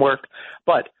your homework.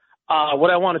 But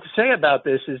what I wanted to say about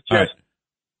this is just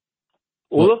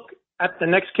look at the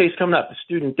next case coming up, the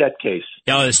student debt case.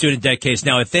 Oh, the student debt case.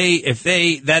 Now, if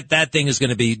that thing is going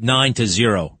to be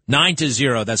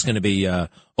 9-0, that's going to be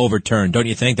overturned. Don't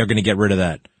you think they're going to get rid of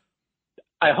that?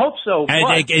 I hope so.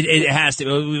 And it has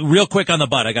to. Real quick on the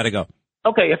butt. I got to go.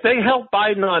 Okay, if they help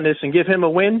Biden on this and give him a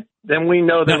win, then we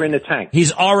know they're in the tank.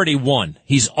 He's already won.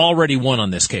 He's already won on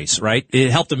this case, right?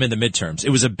 It helped him in the midterms. It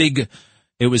was a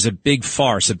big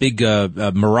farce, a big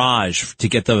mirage to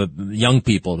get the young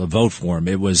people to vote for him.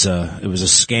 It was a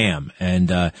scam,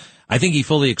 and I think he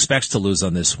fully expects to lose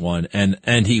on this one,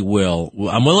 and he will.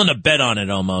 I'm willing to bet on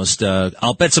it almost.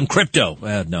 I'll bet some crypto.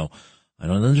 No. I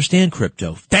don't understand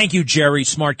crypto. Thank you, Jerry.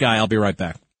 Smart guy. I'll be right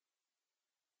back.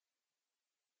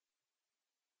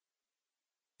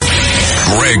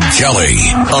 Greg Kelly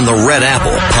on the Red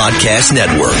Apple Podcast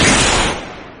Network.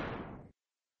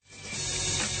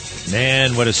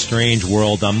 Man, what a strange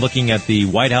world. I'm looking at the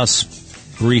White House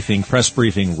press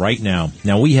briefing right now.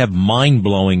 Now, we have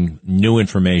mind-blowing new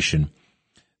information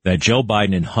that Joe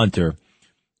Biden and Hunter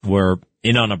were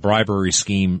in on a bribery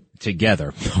scheme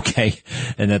together, okay?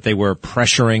 And that they were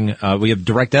pressuring, we have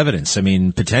direct evidence,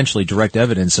 potentially direct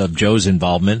evidence of Joe's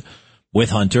involvement with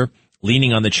Hunter,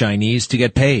 leaning on the Chinese to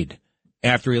get paid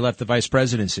after he left the vice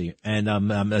presidency. And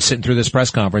I'm sitting through this press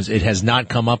conference. It has not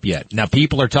come up yet. Now,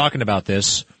 people are talking about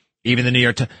this, even the New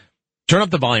York Times. Turn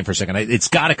up the volume for a second. It's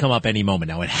got to come up any moment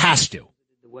now. It has to.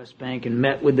 The West Bank and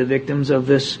met with the victims of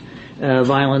this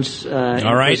violence. All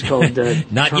right. It's called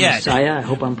Not yet. Termasaya. I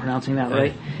hope I'm pronouncing that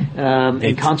right.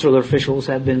 And consular officials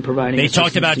have been providing. They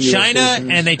talked about China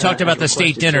and they talked about the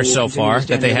state dinner so far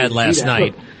that they had last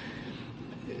night.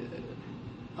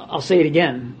 Look, I'll say it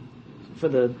again for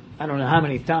the I don't know how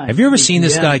many times. Have you ever seen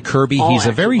this guy, Kirby? He's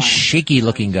a very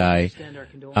shaky-looking guy.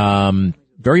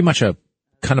 Very much a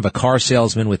kind of a car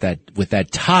salesman with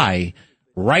that tie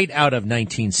right out of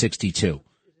 1962.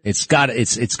 It's got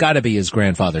to be his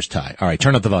grandfather's tie. All right,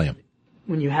 turn up the volume.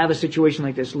 When you have a situation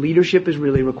like this, leadership is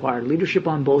really required. Leadership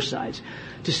on both sides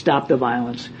to stop the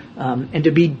violence and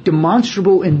to be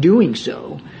demonstrable in doing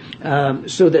so,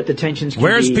 so that the tensions can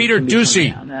Where's be, Peter can be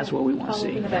Doocy? Down. That's what we want to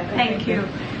see. Thank you.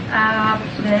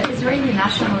 The Israeli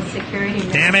National Security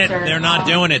Minister. Damn it! They're not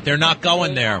doing it. They're not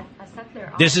going there.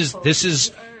 This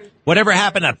is. Whatever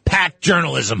happened to PAC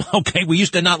journalism? Okay, we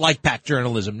used to not like PAC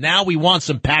journalism. Now we want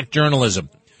some PAC journalism.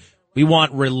 We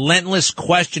want relentless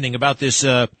questioning about this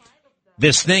thing,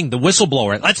 the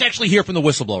whistleblower. Let's actually hear from the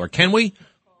whistleblower, can we?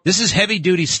 This is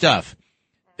heavy-duty stuff.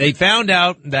 They found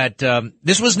out that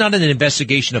this was not an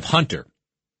investigation of Hunter.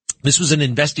 This was an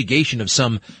investigation of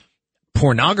some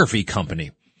pornography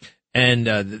company. And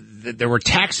there were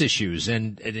tax issues,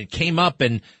 and it came up,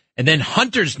 and then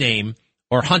Hunter's name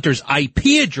or Hunter's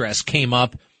IP address came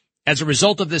up as a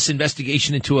result of this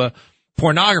investigation into a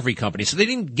pornography company. So they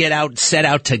didn't set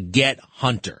out to get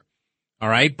Hunter. All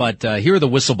right. But here are the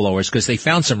whistleblowers because they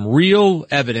found some real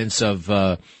evidence of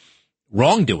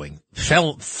wrongdoing,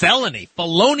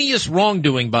 felonious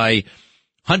wrongdoing by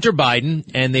Hunter Biden.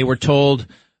 And they were told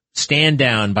stand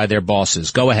down by their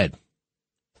bosses. Go ahead.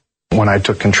 When I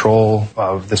took control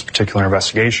of this particular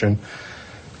investigation,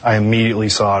 I immediately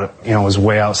saw it, was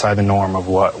way outside the norm of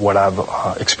what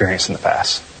I've experienced in the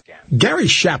past. Gary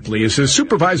Shapley is a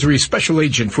supervisory special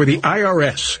agent for the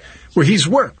IRS, where he's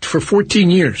worked for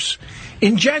 14 years.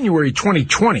 In January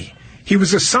 2020, he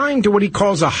was assigned to what he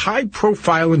calls a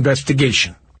high-profile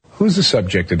investigation. Who's the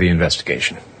subject of the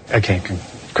investigation? I can't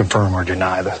confirm or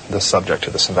deny the subject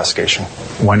of this investigation.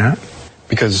 Why not?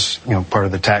 Because, part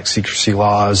of the tax secrecy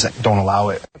laws don't allow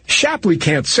it. Shapley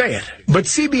can't say it, but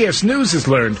CBS News has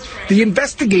learned the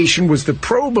investigation was the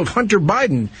probe of Hunter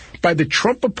Biden by the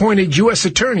Trump-appointed U.S.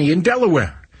 attorney in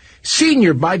Delaware.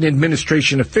 Senior Biden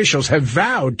administration officials have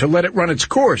vowed to let it run its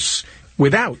course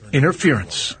without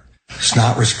interference. It's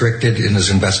not restricted in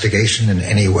his investigation in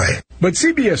any way. But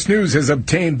CBS News has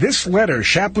obtained this letter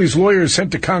Shapley's lawyers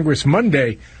sent to Congress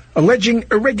Monday, alleging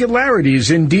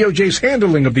irregularities in DOJ's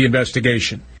handling of the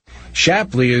investigation.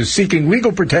 Shapley is seeking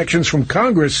legal protections from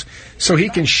Congress so he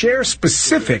can share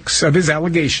specifics of his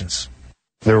allegations.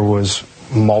 There was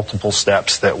multiple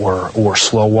steps that were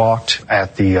slow-walked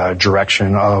at the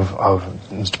direction of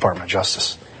the Department of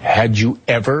Justice. Had you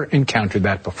ever encountered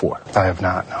that before? I have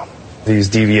not, no. These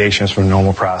deviations from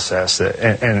normal process,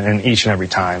 and each and every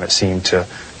time it seemed to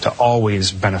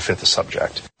always benefit the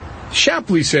subject.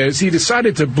 Shapley says he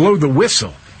decided to blow the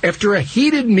whistle after a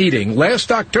heated meeting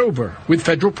last October with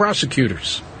federal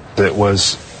prosecutors. It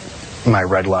was my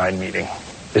red line meeting.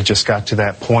 It just got to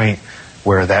that point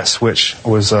where that switch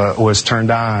was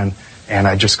turned on, and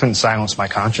I just couldn't silence my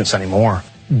conscience anymore.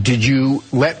 Did you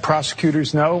let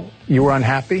prosecutors know you were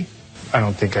unhappy? I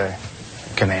don't think I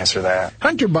can answer that.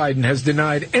 Hunter Biden has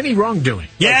denied any wrongdoing.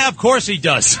 Yeah, of course he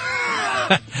does.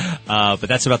 But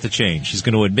that's about to change. He's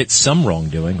going to admit some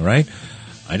wrongdoing, right?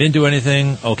 I didn't do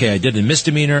anything. Okay, I did a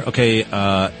misdemeanor. Okay,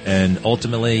 and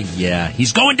ultimately, yeah,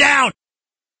 he's going down.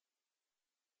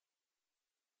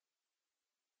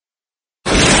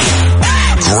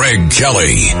 Greg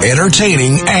Kelly,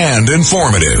 entertaining and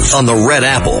informative on the Red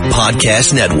Apple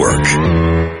Podcast Network.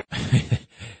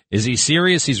 Is he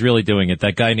serious? He's really doing it.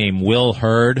 That guy named Will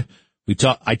Hurd.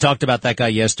 I talked about that guy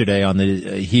yesterday on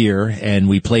the here, and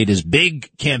we played his big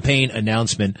campaign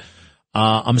announcement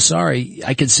I'm sorry.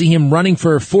 I could see him running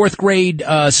for fourth grade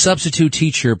substitute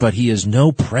teacher, but he is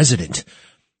no president.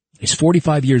 He's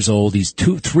 45 years old. He's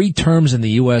 3 terms in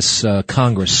the U.S.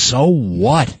 Congress. So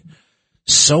what?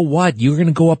 So what? You're going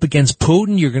to go up against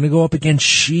Putin? You're going to go up against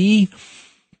Xi?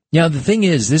 Now, the thing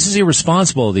is, this is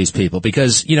irresponsible of these people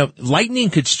because, lightning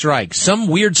could strike. Some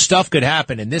weird stuff could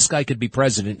happen, and this guy could be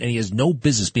president, and he has no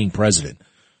business being president.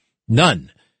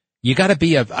 None. You got to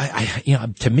be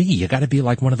to me, you got to be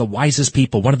like one of the wisest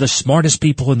people, one of the smartest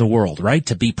people in the world, right?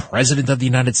 To be president of the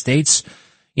United States.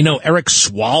 Eric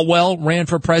Swalwell ran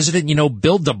for president.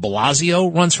 Bill de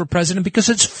Blasio runs for president because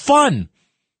it's fun.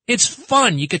 It's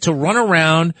fun. You get to run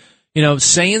around,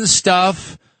 saying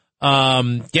stuff,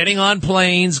 getting on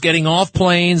planes, getting off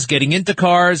planes, getting into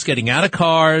cars, getting out of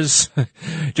cars,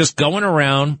 just going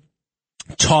around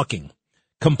talking,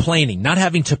 complaining, not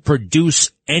having to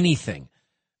produce anything.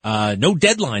 No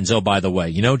deadlines, oh, by the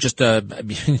way,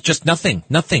 just nothing.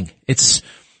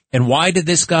 And why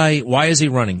is he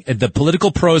running? The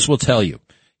political pros will tell you.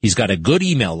 He's got a good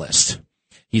email list.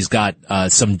 He's got,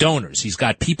 some donors. He's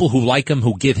got people who like him,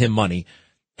 who give him money,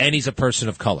 and he's a person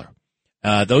of color.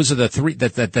 Those are the 3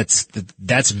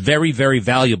 that's very, very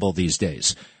valuable these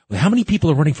days. How many people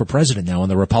are running for president now on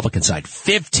the Republican side?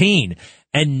 15.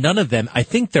 And none of them, I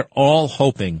think they're all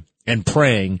hoping and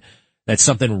praying that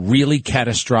something really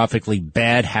catastrophically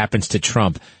bad happens to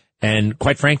Trump. And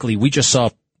quite frankly, we just saw,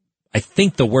 I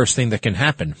think, the worst thing that can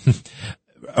happen.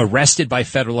 Arrested by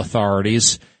federal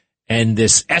authorities and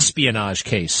this espionage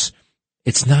case.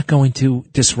 It's not going to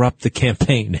disrupt the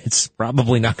campaign. It's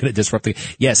probably not going to disrupt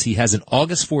yes, he has an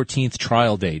August 14th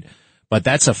trial date, but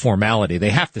that's a formality. They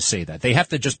have to say that. They have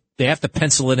to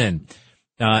pencil it in.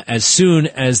 As soon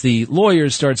as the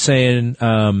lawyers start saying,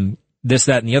 this,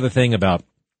 that, and the other thing about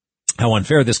how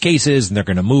unfair this case is, and they're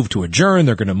going to move to adjourn,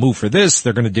 they're going to move for this,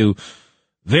 they're going to do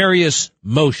various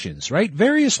motions, right?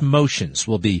 Various motions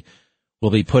will be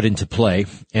put into play,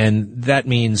 and that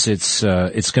means it's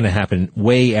going to happen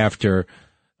way after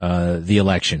the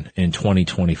election in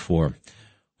 2024,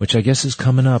 which I guess is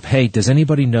coming up. Hey, does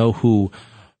anybody know who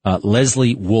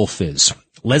Leslie Wolf is?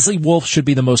 Leslie Wolf should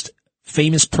be the most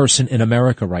famous person in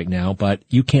America right now, but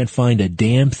you can't find a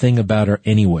damn thing about her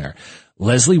anywhere.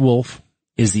 Leslie Wolf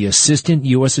is the assistant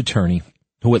U.S. attorney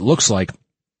who it looks like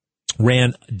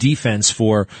ran defense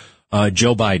for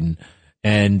Joe Biden.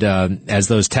 And as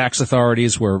those tax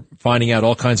authorities were finding out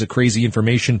all kinds of crazy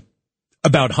information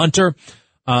about Hunter,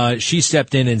 she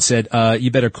stepped in and said, you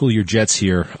better cool your jets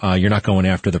here. You're not going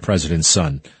after the president's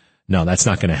son. No, that's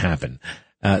not going to happen.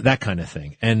 That kind of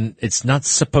thing. And it's not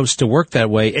supposed to work that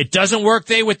way. It doesn't work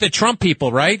with the Trump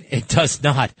people, right? It does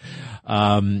not.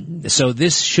 So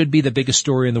this should be the biggest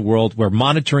story in the world. We're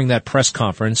monitoring that press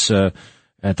conference at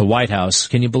the White House.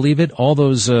 Can you believe it? All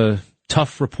those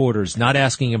tough reporters not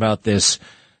asking about this.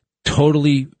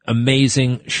 Totally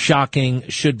amazing, shocking,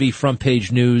 should be front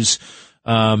page news.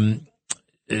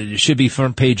 Should be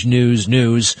front page news.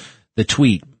 The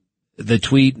tweet,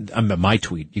 my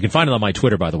tweet. You can find it on my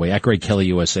Twitter, by the way, at Greg Kelly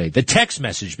USA. The text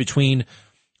message between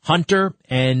Hunter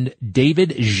and David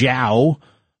Zhao,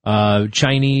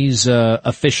 Chinese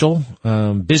official,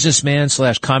 businessman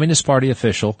 / Communist Party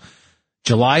official,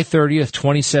 July 30th,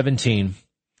 2017.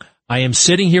 I am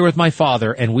sitting here with my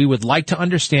father, and we would like to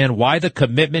understand why the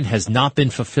commitment has not been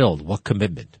fulfilled. What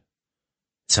commitment?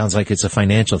 Sounds like it's a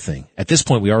financial thing. At this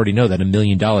point, we already know that $1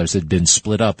 million had been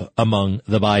split up among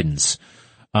the Bidens.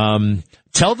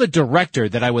 Tell the director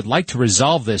that I would like to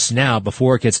resolve this now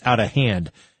before it gets out of hand.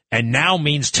 And now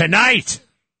means tonight.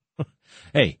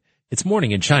 Hey, it's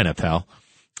morning in China, pal.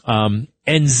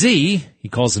 And Z, he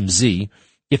calls him Z,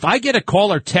 if I get a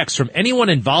call or text from anyone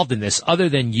involved in this other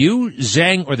than you,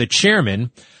 Zhang, or the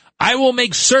chairman, I will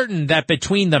make certain that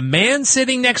between the man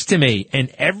sitting next to me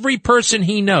and every person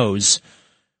he knows,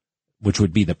 which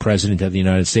would be the president of the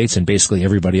United States and basically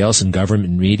everybody else in government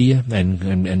and media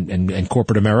and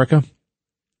corporate America,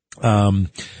 and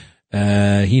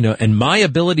my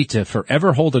ability to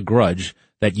forever hold a grudge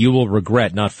that you will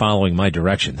regret not following my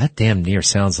direction. That damn near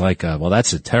sounds like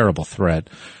that's a terrible threat.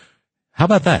 How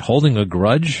about that? Holding a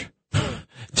grudge?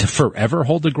 To forever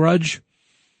hold a grudge?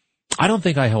 I don't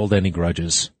think I hold any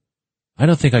grudges. I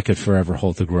don't think I could forever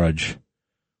hold a grudge.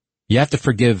 You have to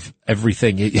forgive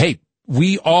everything. Hey,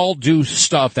 we all do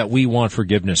stuff that we want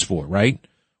forgiveness for, right?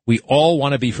 We all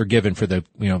want to be forgiven for the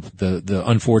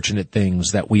unfortunate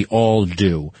things that we all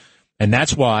do. And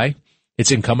that's why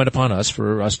it's incumbent upon us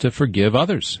for us to forgive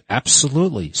others.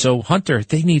 Absolutely. So Hunter,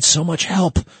 they need so much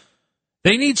help.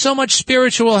 They need so much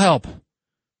spiritual help.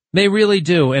 They really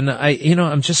do. And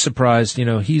I'm just surprised,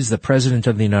 he's the president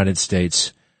of the United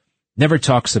States. never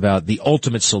talks about the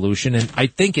ultimate solution. And I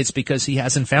think it's because he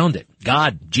hasn't found it.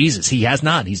 God, Jesus, he has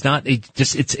not. He's not,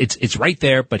 it's right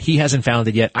there, but he hasn't found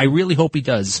it yet. I really hope he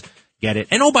does get it.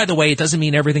 And oh, by the way, it doesn't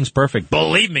mean everything's perfect.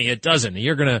 Believe me, it doesn't.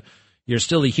 You're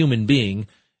still a human being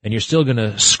and you're still going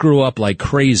to screw up like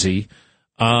crazy.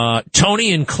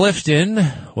 Tony in Clifton,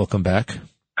 welcome back.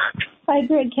 Hi,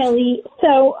 Greg Kelly.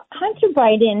 So Hunter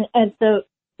Biden at the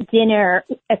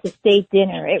state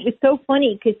dinner, it was so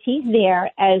funny because he's there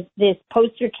as this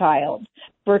poster child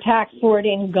for tax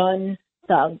hoarding, gun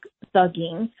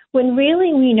thugging, when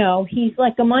really we know he's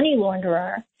like a money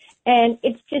launderer, and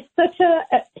it's just such a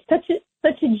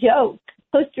joke,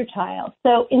 poster child.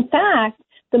 So in fact,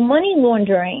 the money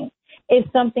laundering is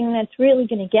something that's really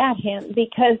going to get him,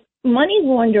 because money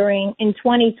laundering in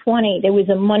 2020, there was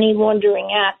a money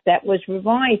laundering act that was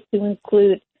revised to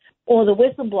include all the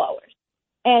whistleblowers.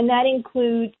 And that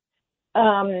includes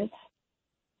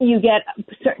you get a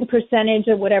certain percentage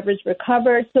of whatever's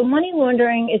recovered. So money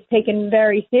laundering is taken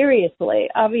very seriously.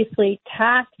 Obviously,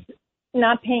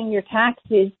 not paying your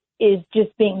taxes is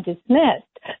just being dismissed.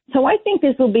 So I think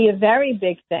this will be a very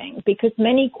big thing, because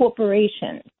many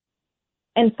corporations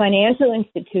and financial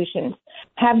institutions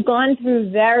have gone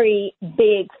through very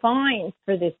big fines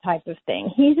for this type of thing.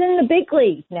 He's in the big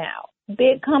leagues now.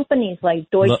 Big companies like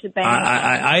Deutsche Bank.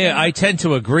 I tend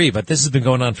to agree, but this has been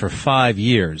going on for 5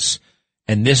 years,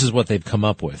 and this is what they've come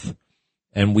up with.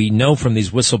 And we know from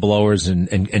these whistleblowers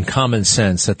and common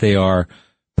sense that they are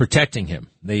protecting him.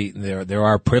 There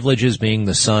are privileges being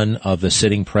the son of the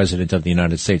sitting president of the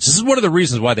United States. This is one of the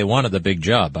reasons why they wanted the big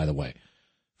job, by the way,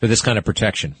 for this kind of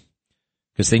protection,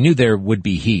 because they knew there would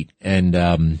be heat. And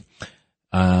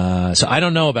so I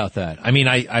don't know about that. I mean,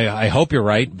 I hope you're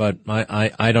right, but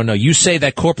I don't know. You say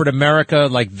that corporate America,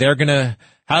 like they're gonna,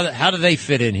 how do they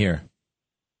fit in here?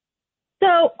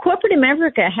 So corporate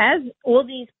America has all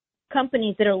these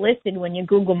companies that are listed when you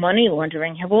Google money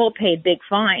laundering have all paid big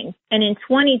fines. And in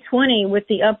 2020, with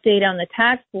the update on the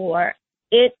tax law,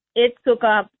 it took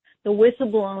up the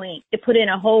whistleblowing. It put in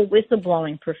a whole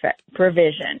whistleblowing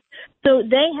provision. So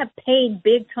they have paid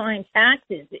big time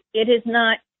taxes. It has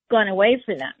not gone away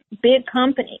for them. Big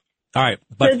companies. All right,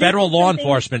 but so federal law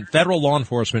enforcement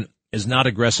is not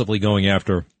aggressively going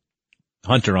after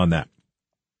Hunter on that,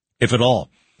 if at all.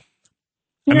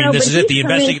 I mean, this is it.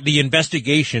 The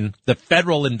investigation, the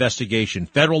federal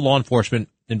law enforcement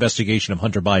investigation of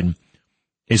Hunter Biden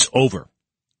is over.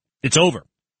 It's over.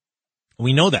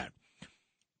 We know that.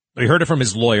 We heard it from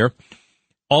his lawyer.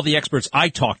 All the experts I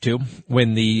talked to,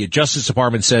 when the Justice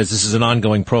Department says this is an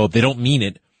ongoing probe, they don't mean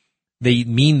it. They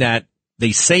mean that,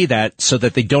 they say that so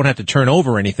that they don't have to turn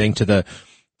over anything to the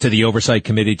Oversight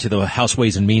Committee, to the House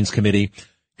Ways and Means Committee,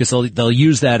 because they'll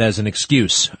use that as an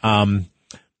excuse.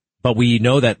 But we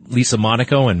know that Lisa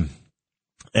Monaco and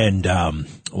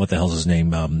what the hell's his name?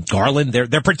 Garland,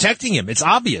 they're protecting him. It's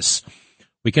obvious.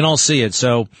 We can all see it.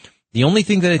 So the only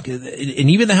thing that, and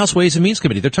even the House Ways and Means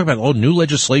Committee, they're talking about, new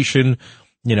legislation,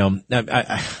 nothing's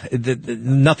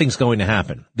going to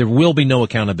happen. There will be no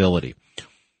accountability.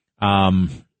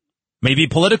 Maybe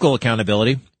political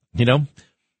accountability,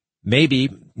 maybe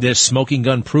there's smoking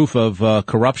gun proof of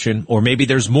corruption, or maybe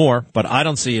there's more, but I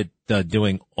don't see it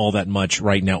doing all that much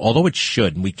right now, although it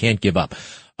should, and we can't give up.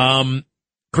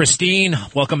 Christine,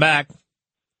 welcome back.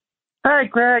 Hi,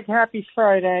 Greg. Happy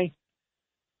Friday.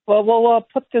 Well, we'll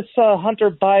put this Hunter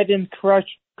Biden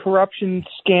corruption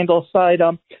scandal aside.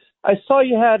 I saw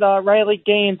you had Riley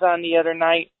Gaines on the other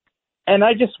night, and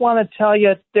I just want to tell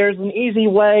you there's an easy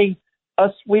way,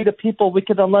 we the people, we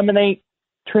could eliminate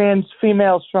trans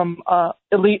females from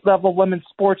elite-level women's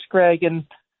sports, Greg, and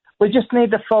we just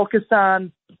need to focus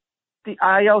on the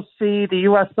IOC, the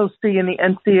USOC, and the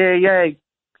NCAA.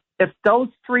 If those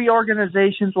three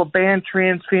organizations will ban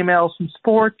trans females from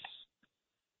sports,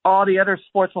 all the other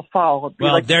sports will follow.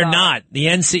 Well, like they're not.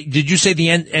 Did you say the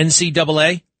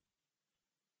NCAA?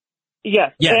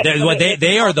 Yes. Yeah,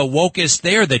 they are the wokest.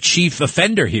 They are the chief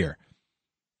offender here.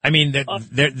 I mean,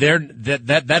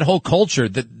 that whole culture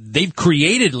that they've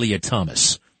created Leah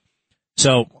Thomas.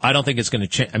 So I don't think it's going to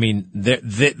change. I mean, they're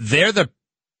the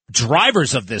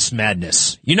drivers of this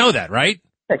madness. You know that, right?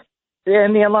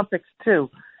 And the Olympics too.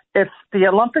 If the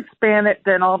Olympics ban it,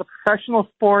 then all the professional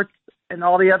sports and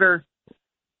all the other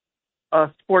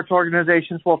sports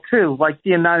organizations will too, like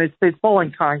the United States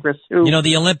Bowling Congress.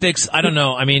 The Olympics, I don't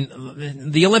know. I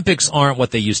mean, the Olympics aren't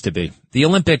what they used to be. The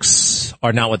Olympics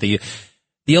are not what the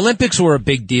Olympics were a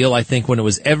big deal, I think, when it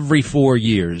was every 4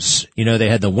 years. They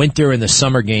had the winter and the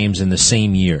summer games in the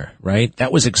same year, right?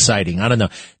 That was exciting. I don't know.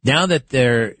 Now that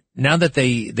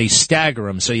they stagger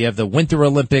them, so you have the Winter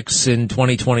Olympics in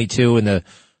 2022 and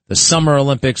the the Summer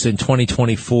Olympics in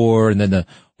 2024 and then the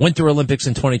Winter Olympics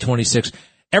in 2026.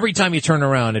 Every time you turn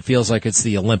around, it feels like it's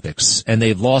the Olympics, and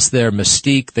they've lost their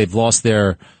mystique. They've lost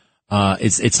their,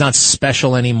 it's not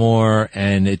special anymore,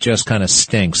 and it just kind of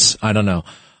stinks. I don't know.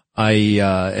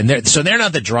 So they're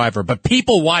not the driver, but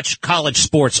people watch college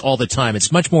sports all the time.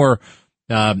 It's much more,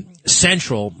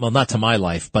 central, well, not to my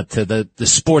life, but to the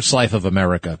sports life of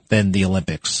America than the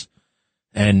Olympics.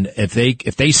 And if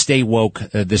they stay woke,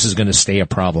 this is going to stay a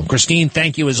problem. Christine,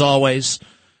 thank you as always.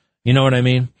 You know what I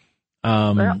mean?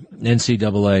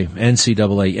 NCAA. And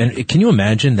can you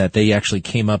imagine that they actually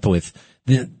came up with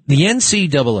the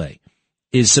NCAA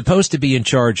is supposed to be in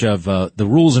charge of, the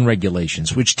rules and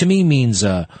regulations, which to me means,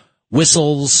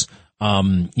 whistles,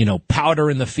 powder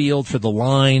in the field for the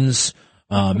lines,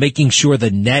 making sure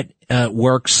the net,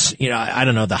 works, I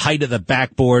don't know, the height of the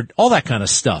backboard, all that kind of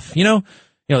stuff,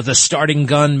 the starting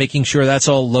gun, making sure that's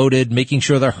all loaded, making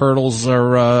sure the hurdles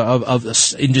are, of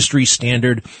industry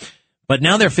standard. But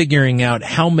now they're figuring out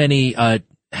how much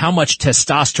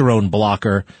testosterone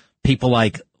blocker people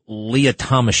like Leah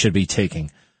Thomas should be taking,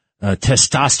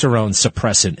 testosterone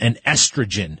suppressant and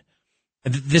estrogen.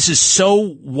 This is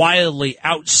so wildly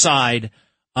outside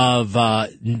of,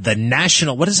 the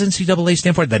national, what does NCAA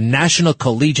stand for? The National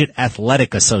Collegiate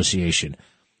Athletic Association.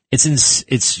 It's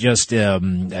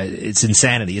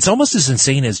insanity. It's almost as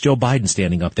insane as Joe Biden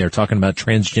standing up there talking about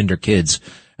transgender kids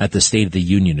at the State of the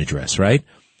Union address, right?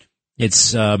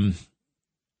 It's,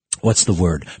 what's the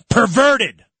word?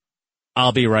 Perverted.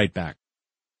 I'll be right back.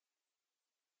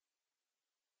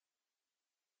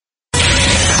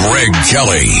 Greg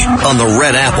Kelly on the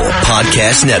Red Apple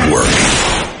Podcast Network.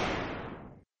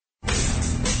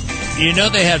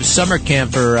 They have summer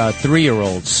camp for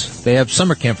 3-year-olds. They have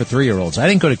summer camp for 3-year-olds. I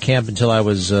didn't go to camp until I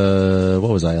was,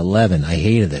 11. I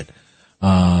hated it.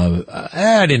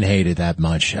 I didn't hate it that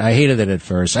much. I hated it at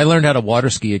first. I learned how to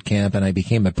water ski at camp, and I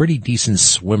became a pretty decent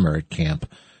swimmer at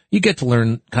camp. You get to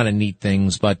learn kind of neat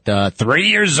things, but 3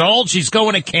 years old, she's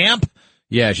going to camp?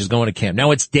 Yeah, she's going to camp.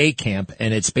 Now it's day camp,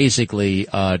 and it's basically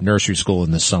nursery school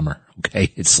in the summer.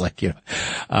 Okay, it's like,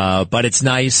 but it's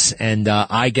nice, and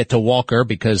I get to walk her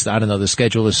because, I don't know, the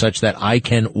schedule is such that I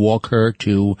can walk her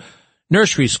to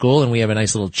nursery school, and we have a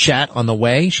nice little chat on the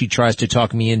way. She tries to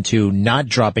talk me into not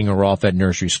dropping her off at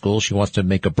nursery school. She wants to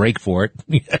make a break for it.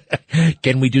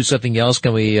 Can we do something else?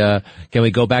 Can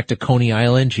we go back to Coney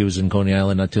Island? She was in Coney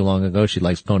Island not too long ago. She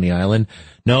likes Coney Island.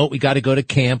 No, we got to go to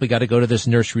camp. We got to go to this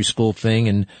nursery school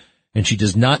thing, and she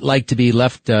does not like to be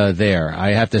left there.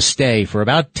 I have to stay for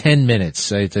about 10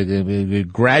 minutes. It's a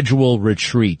gradual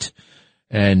retreat,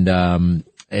 and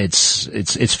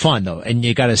it's fun though. And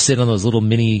you got to sit on those little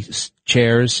mini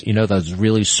chairs, those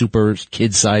really super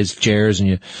kid-sized chairs,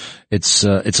 and it's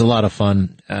a lot of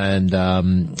fun. And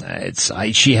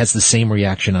she has the same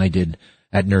reaction I did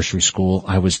at nursery school.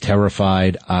 I was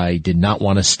terrified. I did not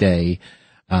want to stay.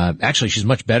 Actually, she's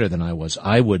much better than I was.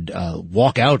 I would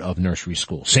walk out of nursery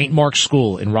school, St. Mark's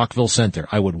School in Rockville Center.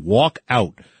 I would walk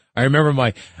out. I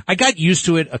remember I got used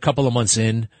to it a couple of months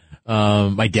in.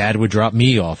 My dad would drop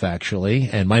me off, actually,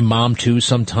 and my mom too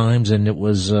sometimes, and it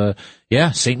was,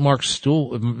 St. Mark's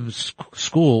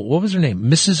School. What was her name?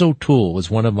 Mrs. O'Toole was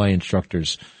one of my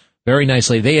instructors. Very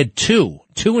nicely. They had two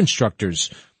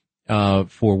instructors,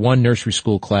 for one nursery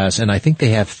school class, and I think they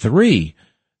have 3,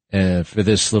 for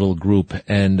this little group,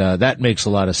 and, that makes a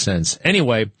lot of sense.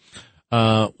 Anyway,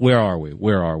 where are we?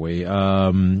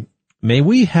 May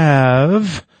we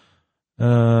have,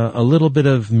 a little bit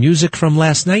of music from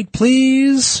last night,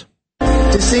 please?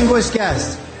 Distinguished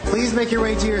guests, please make your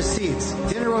way to your seats.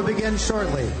 Dinner will begin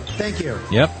shortly. Thank you.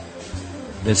 Yep.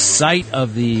 The site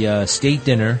of the state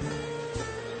dinner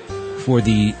for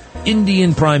the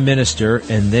Indian Prime Minister,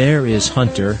 and there is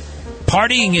Hunter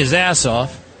partying his ass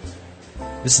off.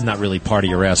 This is not really party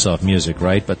your ass off music,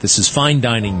 right? But this is fine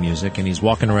dining music, and he's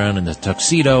walking around in the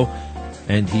tuxedo,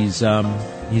 and he's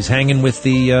hanging with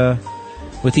the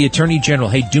Attorney General.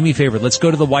 Hey, do me a favor. Let's go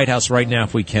to the White House right now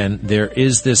if we can. There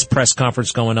is this press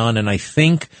conference going on, and I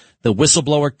think the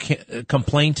whistleblower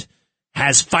complaint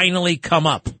has finally come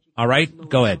up. All right?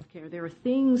 Go ahead. There are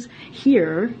things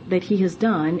here that he has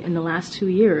done in the last 2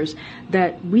 years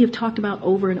that we have talked about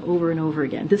over and over and over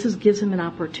again. This gives him an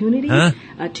opportunity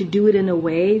to do it in a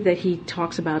way that he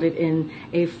talks about it in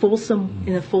a fulsome.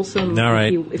 All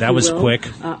right, that was quick.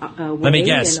 Let me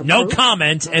guess. No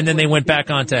comment, and then they went back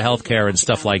onto healthcare and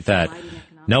stuff like that.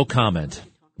 No comment.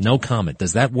 No comment.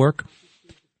 Does that work?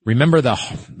 Remember the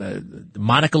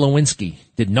Monica Lewinsky?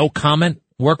 Did no comment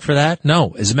work for that?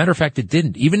 No. As a matter of fact, it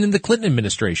didn't. Even in the Clinton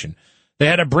administration, they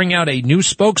had to bring out a new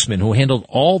spokesman who handled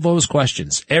all those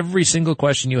questions. Every single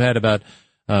question you had about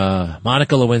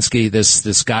Monica Lewinsky,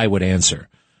 this guy would answer.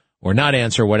 Or not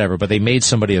answer, whatever, but they made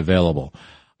somebody available.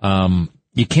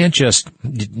 You can't just,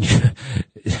 did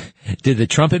the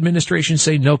Trump administration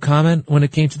say no comment when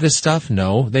it came to this stuff?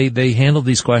 No, they handled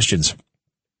these questions.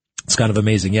 It's kind of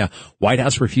amazing. Yeah. White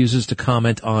House refuses to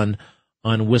comment on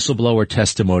whistleblower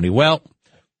testimony. Well,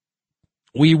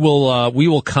 we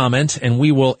will comment and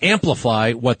we will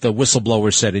amplify what the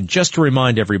whistleblower said. And just to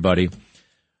remind everybody,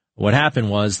 what happened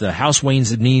was the House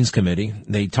Ways and Means Committee,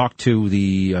 they talked to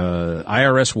the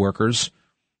IRS workers,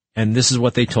 and this is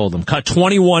what they told them. Cut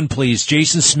 21, please.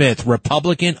 Jason Smith,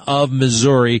 Republican of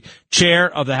Missouri,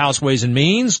 chair of the House Ways and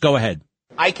Means. Go ahead.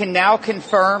 I can now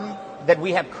confirm that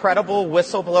we have credible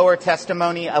whistleblower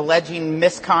testimony alleging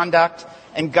misconduct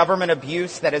and government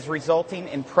abuse that is resulting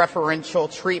in preferential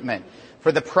treatment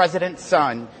for the president's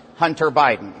son, Hunter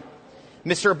Biden.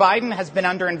 Mr. Biden has been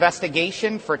under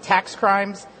investigation for tax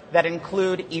crimes that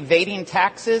include evading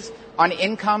taxes on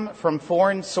income from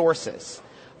foreign sources.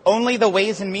 Only the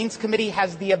Ways and Means Committee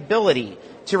has the ability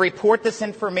to report this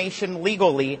information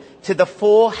legally to the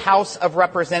full House of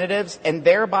Representatives and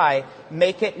thereby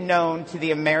make it known to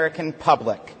the American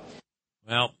public.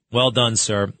 Well done,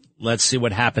 sir. Let's see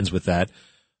what happens with that.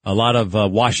 A lot of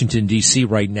Washington, D.C.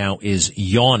 right now is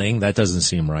yawning. That doesn't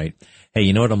seem right. Hey,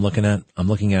 you know what I'm looking at? I'm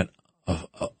looking at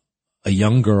a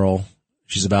young girl.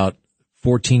 She's about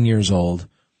 14 years old.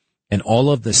 And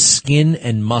all of the skin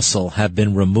and muscle have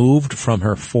been removed from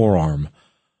her forearm.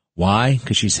 Why?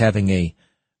 Because she's having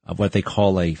what they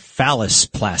call a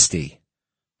phallus-plasty.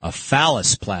 A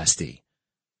phallus-plasty.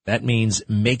 That means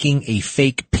making a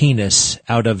fake penis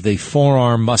out of the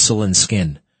forearm muscle and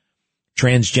skin.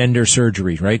 Transgender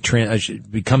surgery, right?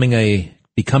 Becoming a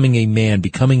man,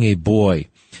 becoming a boy.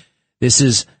 This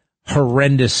is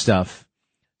horrendous stuff.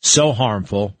 So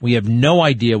harmful. We have no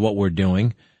idea what we're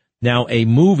doing. Now, a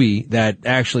movie that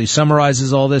actually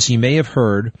summarizes all this, you may have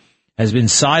heard, has been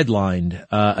sidelined.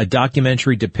 A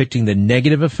documentary depicting the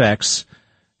negative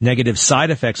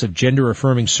side effects of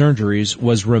gender-affirming surgeries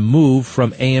was removed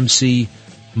from AMC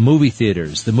movie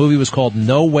theaters. The movie was called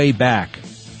No Way Back,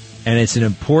 and it's an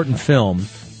important film.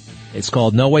 It's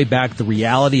called No Way Back, The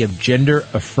Reality of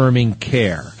Gender-Affirming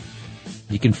Care.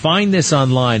 You can find this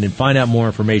online and find out more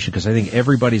information because I think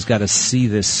everybody's got to see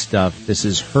this stuff. This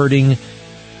is hurting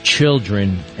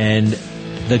children, and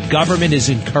the government is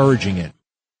encouraging it.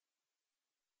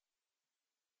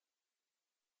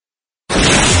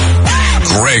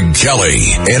 Greg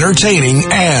Kelly, entertaining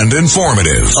and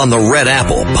informative on the Red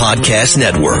Apple Podcast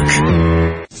Network.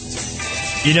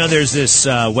 You know, there's this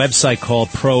website called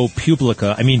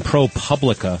ProPublica.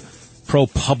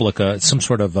 It's some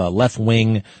sort of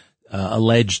left-wing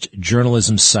alleged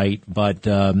journalism site, but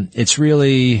it's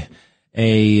really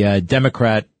a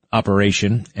Democrat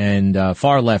operation and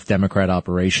far-left Democrat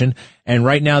operation. And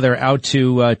right now they're out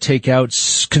to take out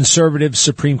conservative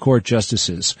Supreme Court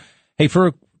justices. Hey,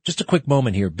 for just a quick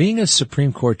moment here, being a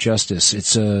Supreme Court justice,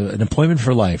 it's an appointment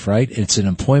for life, right? It's an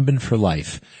appointment for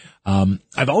life.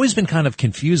 I've always been kind of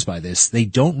confused by this. They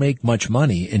don't make much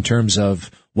money in terms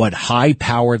of what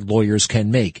high-powered lawyers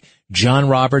can make. John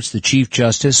Roberts, the Chief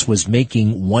Justice, was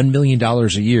making $1 million a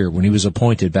year when he was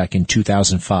appointed back in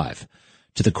 2005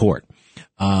 to the court.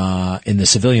 In the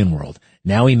civilian world.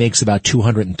 Now he makes about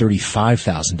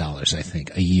 $235,000, I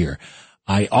think, a year.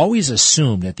 I always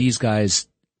assumed that these guys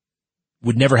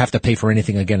would never have to pay for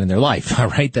anything again in their life, all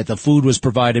right? That the food was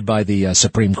provided by the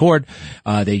Supreme Court.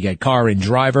 They get car and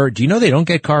driver. Do you know they don't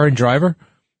get car and driver?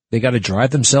 They got to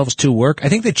drive themselves to work. I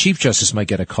think the Chief Justice might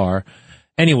get a car.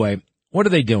 Anyway, what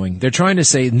are they doing? They're trying to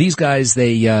say, and these guys,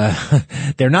 they're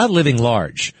not living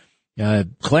large.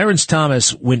 Clarence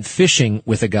Thomas went fishing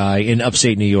with a guy in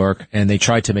upstate New York, and they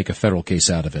tried to make a federal case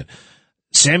out of it.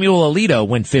 Samuel Alito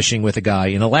went fishing with a guy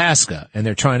in Alaska, and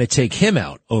they're trying to take him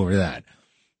out over that.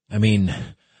 I mean,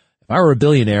 if I were a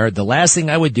billionaire, the last thing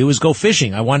I would do is go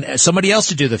fishing. I want somebody else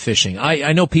to do the fishing.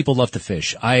 I know people love to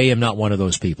fish. I am not one of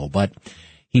those people, but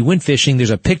he went fishing. There's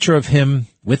a picture of him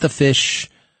with a fish.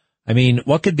 I mean,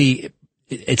 what could be,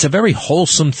 it's a very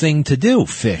wholesome thing to do,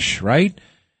 fish, right?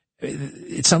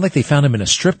 It's not like they found him in a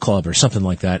strip club or something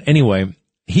like that. Anyway,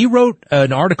 he wrote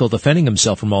an article defending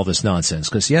himself from all this nonsense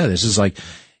because, this is like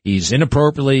he's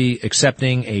inappropriately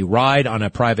accepting a ride on a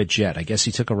private jet. I guess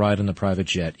he took a ride on the private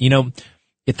jet. You know,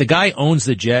 if the guy owns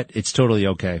the jet, it's totally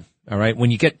okay. All right. When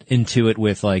you get into it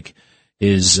with like,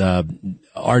 is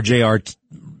RJR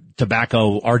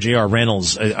Tobacco, RJR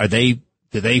Reynolds,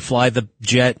 do they fly the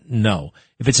jet? No.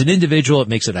 If it's an individual, it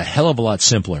makes it a hell of a lot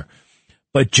simpler.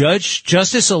 But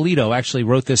Justice Alito actually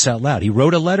wrote this out loud. He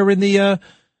wrote a letter in the, a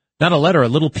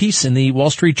little piece in the Wall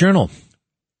Street Journal.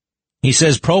 He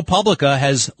says ProPublica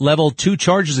has leveled 2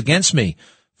 charges against me.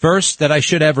 First, that I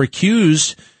should have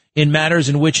recused in matters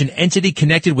in which an entity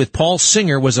connected with Paul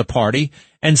Singer was a party.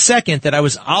 And second, that I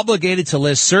was obligated to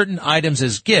list certain items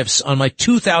as gifts on my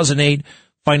 2008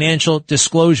 financial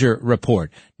disclosure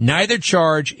report. Neither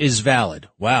charge is valid.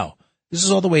 Wow. This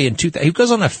is all the way in 2000. He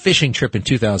goes on a fishing trip in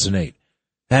 2008.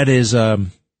 That is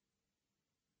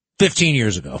 15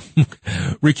 years ago.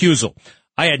 Recusal.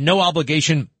 I had no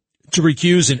obligation to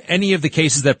recuse in any of the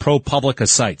cases that ProPublica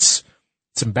cites.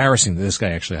 It's embarrassing that this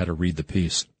guy actually had to read the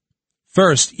piece.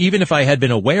 First, even if I had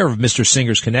been aware of Mr.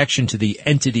 Singer's connection to the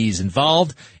entities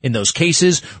involved in those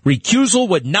cases, recusal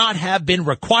would not have been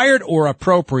required or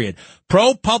appropriate.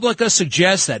 ProPublica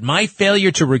suggests that my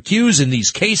failure to recuse in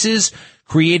these cases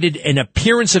created an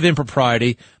appearance of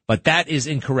impropriety, but that is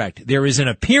incorrect. There is an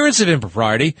appearance of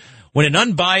impropriety when an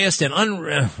unbiased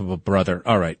and brother,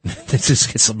 all right, this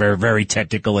just gets very, very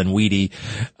technical and weedy.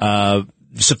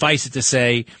 Suffice it to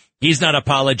say, he's not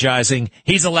apologizing.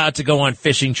 He's allowed to go on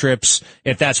fishing trips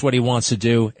if that's what he wants to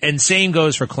do. And same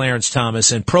goes for Clarence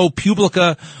Thomas. And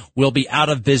ProPublica will be out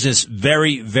of business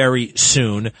very, very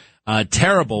soon.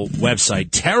 Terrible website,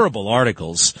 terrible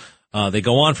articles. They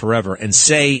go on forever and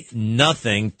say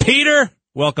nothing. Peter,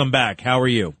 welcome back. How are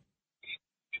you?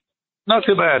 Not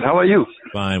too bad. How are you?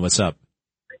 Fine. What's up?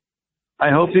 I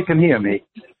hope you can hear me.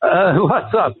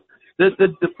 What's up?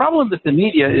 The problem with the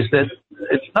media is that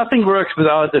nothing works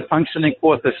without a functioning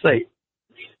fourth estate.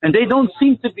 And they don't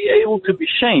seem to be able to be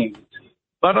shamed.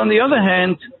 But on the other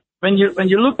hand, when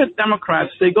you look at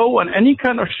Democrats, they go on any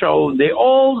kind of show, they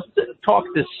all talk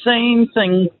the same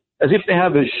thing as if they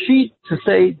have a sheet to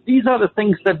say, these are the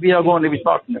things that we are going to be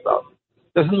talking about.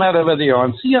 Doesn't matter whether you're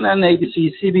on CNN,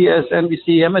 ABC, CBS,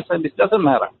 NBC, MSNBC, doesn't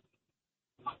matter.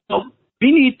 So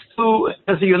we need to,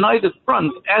 as a united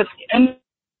front, ask anyone.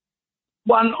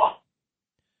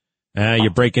 You're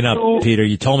breaking up, Peter.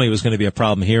 You told me it was going to be a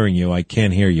problem hearing you. I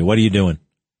can't hear you. What are you doing?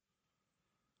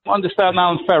 On the Staten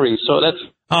Island ferry, so that's...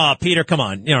 Oh, Peter, come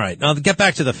on. All right. Now get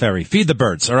back to the ferry. Feed the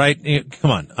birds, all right?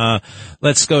 Come on.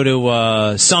 Let's go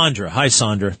to Sandra. Hi,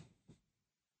 Sandra.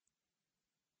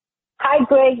 Hi,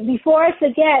 Greg. Before I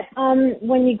forget,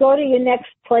 when you go to your next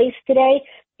place today,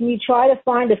 can you try to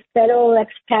find a Federal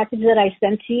Express package that I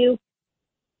sent to you?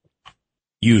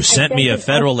 You sent me a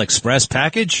Federal Express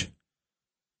package?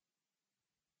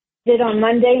 Did on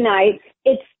Monday night.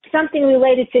 It's something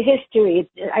related to history.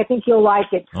 I think you'll like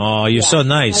it. Oh, you're so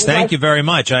nice. Thank you very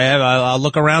much. I'll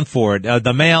look around for it.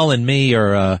 The mail and me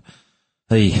are, I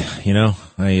hope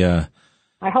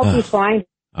you find it.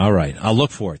 All right. I'll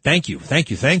look for it. Thank you.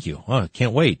 Oh, I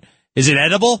can't wait. Is it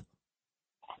edible?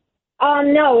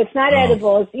 No, it's not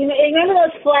edible. You remember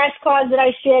those flashcards that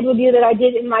I shared with you that I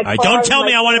did in my car? Don't tell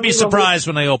me I want to be surprised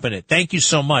when I open it. Thank you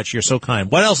so much. You're so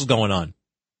kind. What else is going on?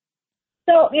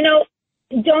 So,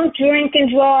 don't drink and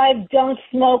drive, don't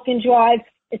smoke and drive.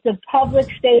 It's a public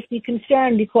safety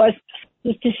concern because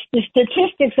the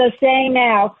statistics are saying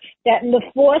now that in the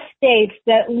 4 states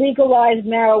that legalized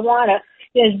marijuana,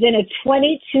 there's been a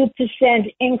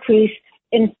 22% increase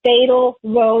in fatal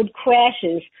road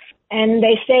crashes. And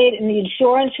they say it in the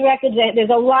insurance records. There's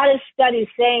a lot of studies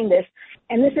saying this.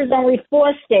 And this is only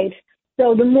 4 states.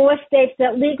 So the more states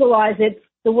that legalize it,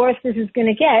 the worse this is going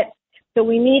to get. So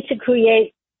we need to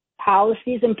create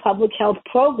policies and public health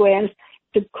programs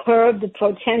to curb the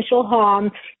potential harm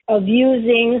of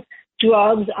using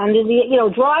drugs under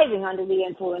the, driving under the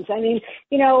influence. I mean,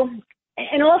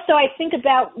 and also I think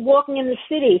about walking in the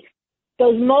city,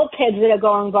 those mopeds that are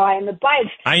going by and the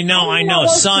bikes. I know.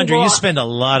 Sandra, you spend a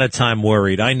lot of time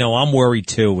worried. I know. I'm worried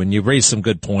too, and you raised some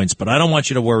good points, but I don't want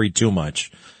you to worry too much.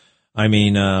 I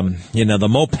mean, the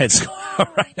mopeds.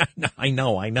 I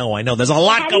know. There's a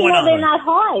lot going on. They're not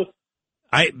high.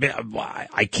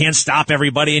 I can't stop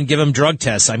everybody and give them drug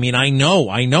tests. I mean, I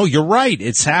know. You're right.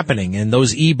 It's happening. And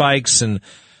those e-bikes and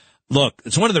look,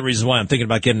 it's one of the reasons why I'm thinking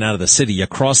about getting out of the city. You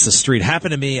cross the street.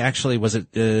 Happened to me, actually,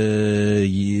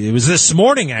 it was this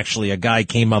morning, actually. A guy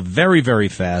came up very, very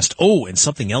fast. Oh, and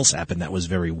something else happened that was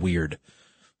very weird.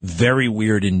 Very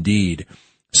weird indeed.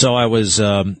 So I was,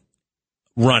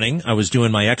 running. I was doing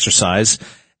my exercise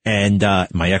and,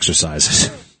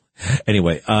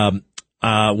 anyway,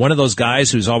 one of those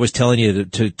guys who's always telling you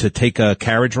to take a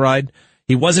carriage ride.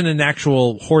 He wasn't an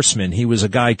actual horseman. He was a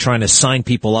guy trying to sign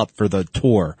people up for the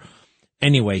tour.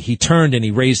 Anyway, he turned and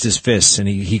he raised his fists and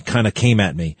he kind of came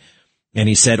at me and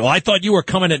he said, "Oh, I thought you were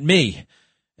coming at me."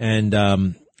 And,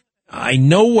 I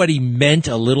know what he meant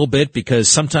a little bit because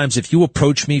sometimes if you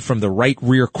approach me from the right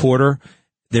rear quarter,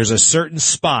 there's a certain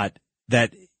spot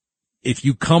that if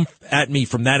you come at me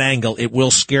from that angle, it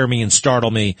will scare me and startle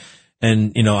me.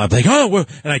 And, you know, I'm like,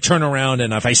 and I turn around,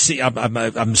 and if I see,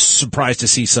 I'm surprised to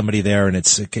see somebody there, and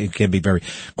it can be very,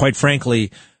 quite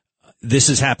frankly, this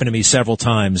has happened to me several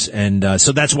times. And,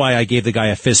 so that's why I gave the guy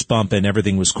a fist bump and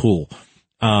everything was cool.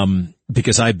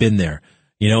 Because I've been there.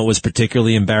 You know, it was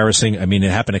particularly embarrassing. I mean,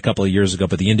 it happened a couple of years ago,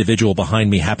 but the individual behind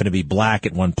me happened to be black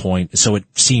at one point. So it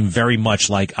seemed very much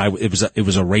like it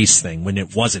was a race thing when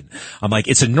it wasn't. I'm like,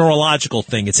 it's a neurological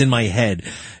thing. It's in my head.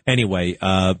 Anyway,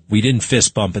 we didn't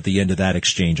fist bump at the end of that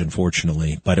exchange,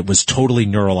 unfortunately, but it was totally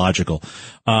neurological.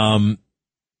 Anything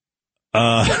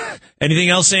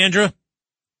else, Sandra?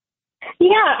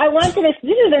 Yeah, I wanted to. This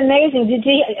is amazing.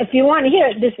 If you want to hear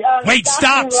it, this. Wait!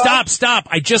 Stop!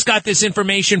 I just got this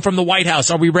information from the White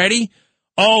House. Are we ready?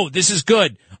 Oh, this is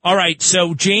good. All right.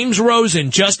 So James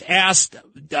Rosen just asked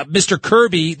Mr.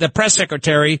 Kirby, the press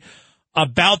secretary,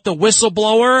 about the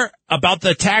whistleblower, about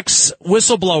the tax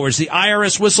whistleblowers, the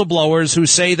IRS whistleblowers who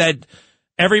say that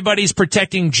everybody's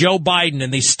protecting Joe Biden,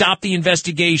 and they stopped the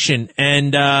investigation.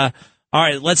 And all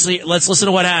right, let's listen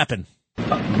to what happened.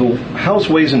 The House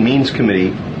Ways and Means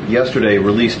Committee yesterday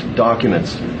released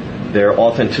documents, their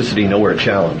authenticity nowhere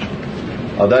challenged.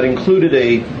 That included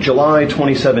a July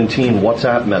 2017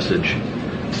 WhatsApp message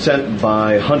sent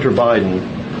by Hunter Biden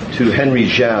to Henry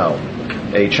Zhao,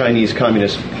 a Chinese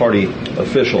Communist Party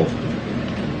official,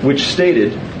 which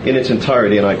stated in its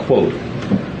entirety, and I quote,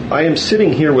 "I am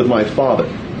sitting here with my father,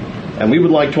 and we would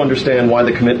like to understand why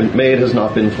the commitment made has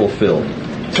not been fulfilled.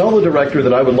 Tell the director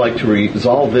that I would like to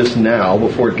resolve this now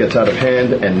before it gets out of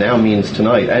hand, and now means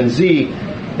tonight. And Z,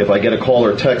 if I get a call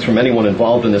or text from anyone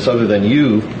involved in this other than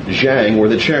you, Zhang, or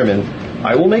the chairman,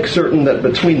 I will make certain that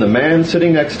between the man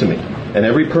sitting next to me and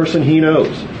every person he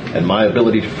knows, and my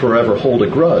ability to forever hold a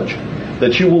grudge,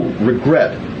 that you will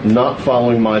regret not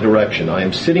following my direction. I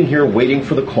am sitting here waiting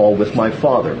for the call with my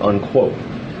father," unquote.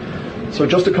 So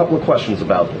just a couple of questions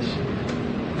about this.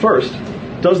 First,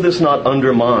 does this not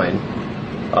undermine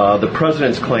the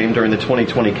president's claim during the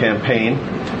 2020 campaign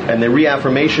and the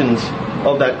reaffirmations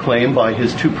of that claim by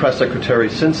his two press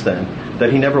secretaries since then,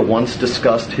 that he never once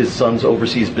discussed his son's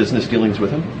overseas business dealings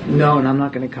with him? No, and I'm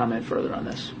not going to comment further on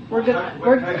this. We're good.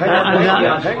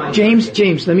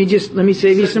 James, let me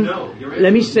save you some.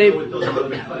 Let me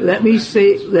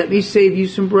save you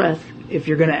some breath. If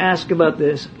you're going to ask about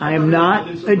this, I am not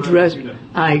addressing.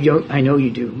 I know you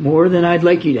do more than I'd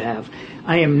like you to have.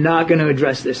 I am not going to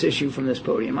address this issue from this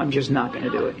podium. I'm just not going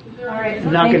to do it. All right.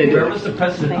 I'm not going to do it. Mr.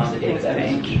 President,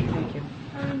 Thank you.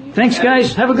 Thanks,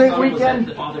 guys. Have a great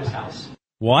weekend.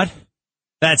 What?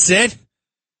 That's it?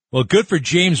 Well, good for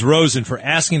James Rosen for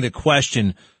asking the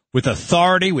question with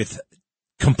authority, with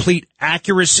complete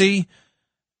accuracy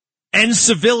and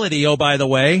civility. Oh, by the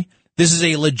way, this is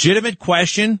a legitimate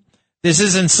question. This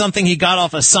isn't something he got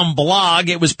off of some blog.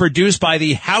 It was produced by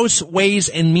the House Ways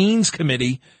and Means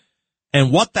Committee.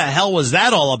 And what the hell was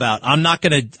that all about? I'm not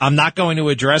going to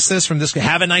address this from this.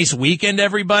 Have a nice weekend,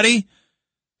 everybody.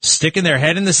 Sticking their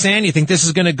head in the sand. You think this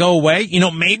is going to go away? You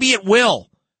know, maybe it will.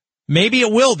 Maybe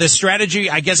it will. This strategy,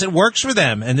 I guess it works for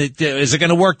them. And is it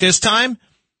going to work this time?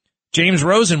 James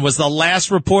Rosen was the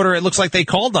last reporter it looks like they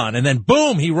called on. And then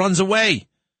boom, he runs away.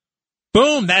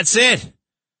 Boom, that's it.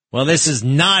 Well, this is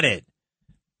not it.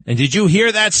 And did you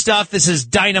hear that stuff? This is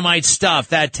dynamite stuff,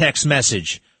 that text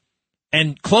message.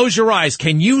 And close your eyes.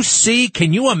 Can you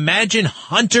imagine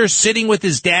Hunter sitting with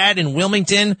his dad in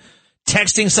Wilmington,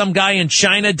 texting some guy in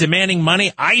China demanding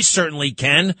money? I certainly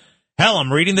can. Hell,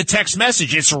 I'm reading the text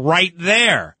message. It's right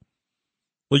there.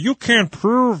 Well, you can't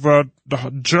prove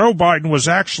Joe Biden was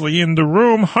actually in the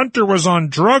room. Hunter was on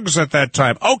drugs at that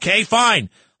time. Okay, fine.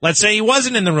 Let's say he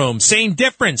wasn't in the room. Same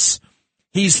difference.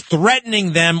 He's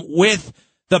threatening them with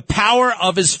the power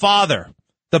of his father.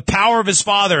 The power of his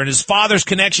father and his father's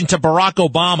connection to Barack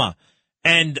Obama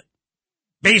and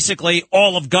basically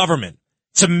all of government.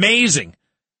 It's amazing.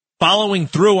 Following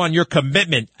through on your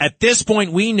commitment. At this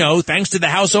point, we know, thanks to the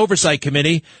House Oversight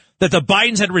Committee, that the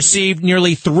Bidens had received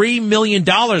nearly $3 million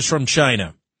from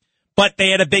China. But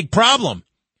they had a big problem.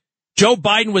 Joe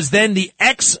Biden was then the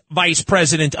ex-vice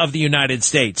president of the United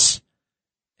States.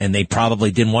 And they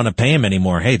probably didn't want to pay him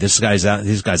anymore. Hey, this guy's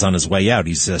on his way out.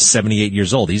 He's 78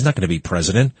 years old. He's not going to be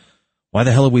president. Why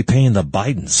the hell are we paying the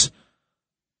Bidens?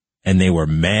 And they were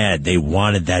mad. They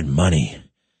wanted that money.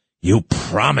 You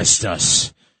promised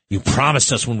us. You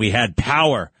promised us when we had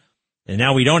power. And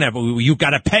now we don't have it. You got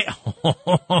to pay.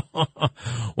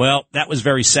 Well, that was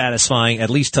very satisfying, at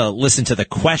least to listen to the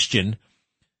question.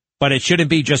 But it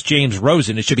shouldn't be just James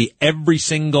Rosen. It should be every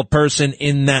single person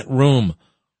in that room.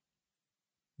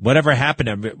 Whatever happened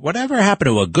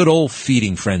to a good old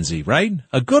feeding frenzy, right?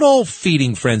 A good old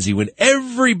feeding frenzy when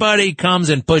everybody comes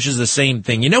and pushes the same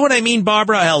thing. You know what I mean,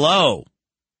 Barbara? Hello.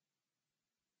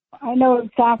 I know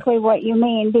exactly what you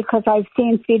mean because I've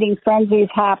seen feeding frenzies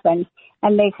happen,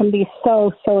 and they can be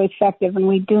so effective, and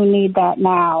we do need that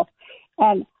now.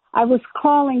 And I was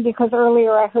calling because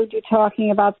earlier I heard you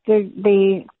talking about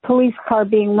the police car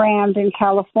being rammed in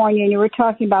California, and you were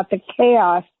talking about the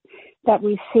chaos that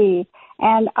we see.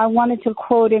 And I wanted to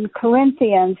quote in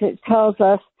Corinthians, it tells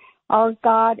us, our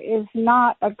God is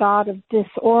not a God of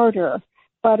disorder,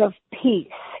 but of peace.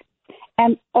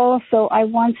 And also, I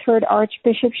once heard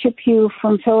Archbishop Chaput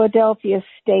from Philadelphia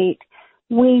state,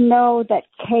 we know that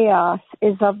chaos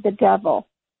is of the devil.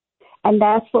 And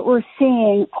that's what we're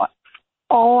seeing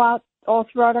all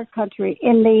throughout our country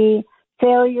in the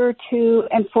failure to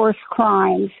enforce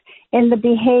crimes, in the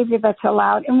behavior that's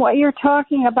allowed, and what you're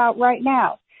talking about right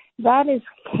now. That is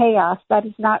chaos. That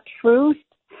is not truth.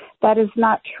 That is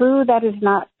not true. That is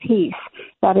not peace.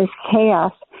 That is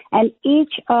chaos. And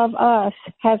each of us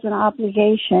has an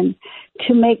obligation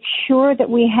to make sure that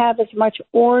we have as much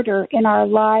order in our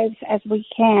lives as we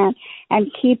can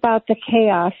and keep out the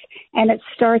chaos. And it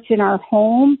starts in our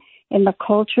home, in the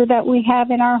culture that we have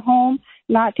in our home,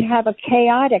 not to have a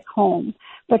chaotic home,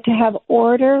 but to have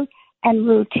order and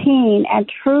routine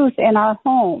and truth in our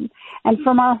home. And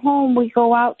from our home, we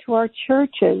go out to our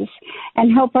churches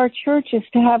and help our churches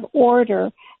to have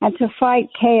order and to fight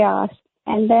chaos.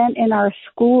 And then in our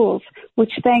schools,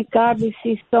 which thank God we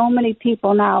see so many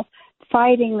people now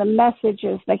fighting the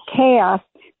messages, the chaos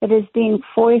that is being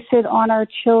foisted on our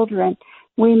children.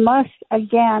 We must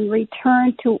again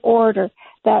return to order,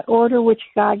 that order which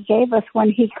God gave us when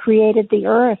he created the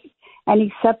earth and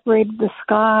he separated the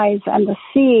skies and the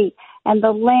sea and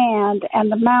the land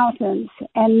and the mountains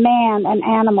and man and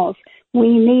animals.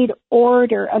 We need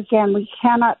order again. We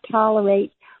cannot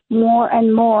tolerate more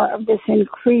and more of this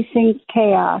increasing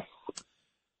chaos.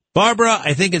 Barbara,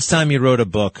 I think it's time you wrote a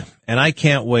book, and I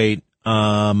can't wait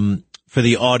for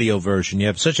the audio version. You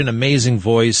have such an amazing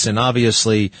voice and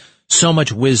obviously so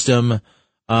much wisdom.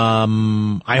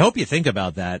 I hope you think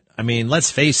about that. I mean,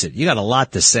 let's face it. You got a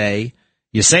lot to say.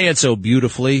 You say it so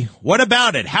beautifully. What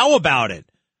about it? How about it?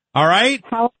 All right?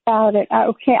 How about it?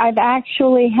 Okay, I've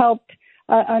actually helped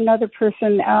another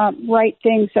person write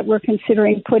things that we're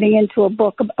considering putting into a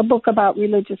book about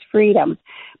religious freedom.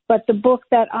 But the book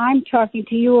that I'm talking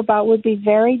to you about would be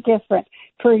very different.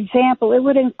 For example, it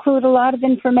would include a lot of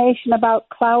information about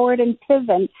Cloward and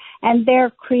Piven and their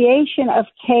creation of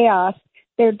chaos,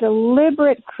 their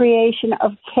deliberate creation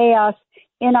of chaos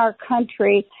in our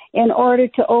country in order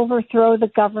to overthrow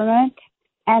the government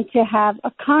and to have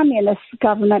a communist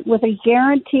government with a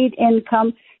guaranteed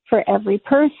income for every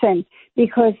person,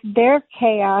 because their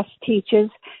chaos teaches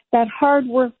that hard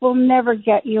work will never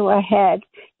get you ahead.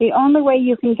 The only way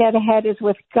you can get ahead is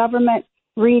with government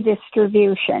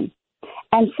redistribution.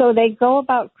 And so they go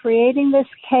about creating this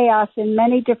chaos in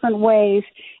many different ways.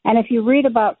 And if you read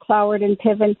about Cloward and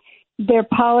Piven, their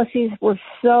policies were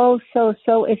so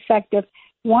effective.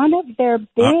 One of their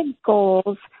big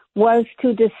goals was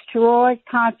to destroy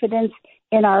confidence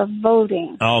in our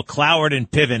voting. Oh, Cloward and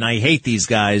Piven. I hate these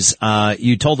guys.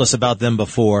 You told us about them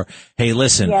before. Hey,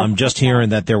 listen, yes, I'm just hearing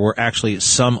that there were actually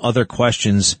some other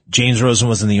questions. James Rosen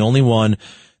wasn't the only one.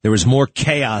 There was more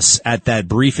chaos at that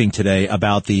briefing today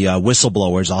about the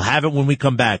whistleblowers. I'll have it when we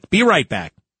come back. Be right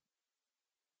back.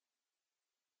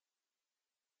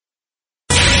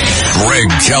 Greg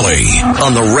Kelly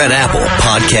on the Red Apple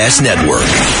Podcast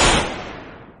Network.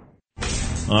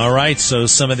 All right, so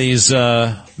some of these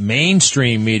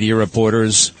mainstream media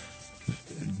reporters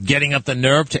getting up the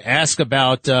nerve to ask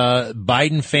about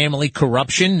Biden family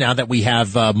corruption now that we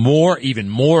have even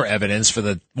more evidence. For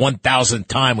the 1,000th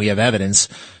time we have evidence,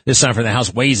 this time from the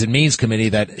House Ways and Means Committee,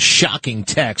 that shocking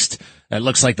text that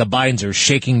looks like the Bidens are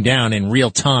shaking down in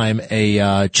real time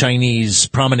a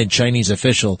prominent Chinese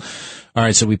official. All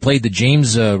right, so we played the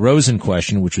James Rosen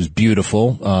question, which was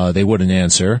beautiful. They wouldn't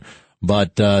answer.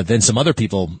 But then some other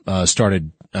people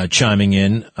started chiming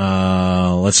in.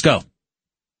 Let's go.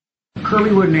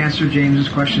 Kirby wouldn't answer James's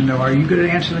question, though. Are you going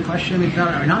to answer the question? It's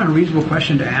not an unreasonable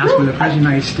question to ask whether the President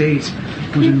of the United States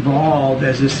was involved,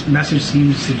 as this message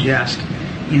seems to suggest,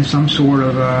 in some sort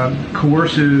of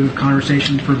coercive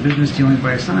conversation for business dealings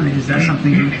by his son. Is that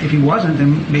something, if he wasn't,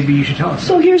 then maybe you should tell us?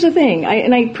 So here's the thing,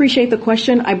 and I appreciate the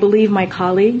question. I believe my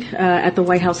colleague at the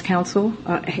White House Counsel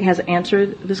has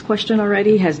answered this question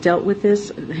already, has dealt with this,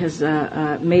 has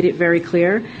made it very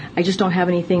clear. I just don't have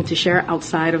anything to share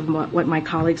outside of what my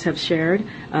colleagues have shared,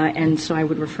 and so I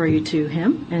would refer you to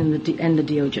him and the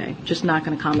DOJ. Just not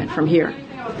going to comment from here.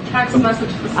 Text message.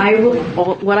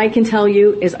 What I can tell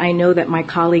you is I know that my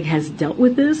colleague has dealt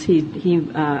with this. He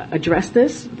addressed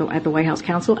this at the White House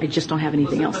Counsel. I just don't have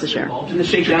anything else to share. In the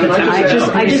shakedown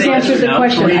attempt? I just answered the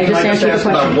question.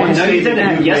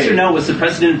 Yes or no, was the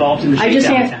president involved in the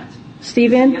shakedown attempt?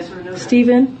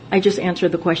 Stephen, I just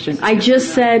answered the question.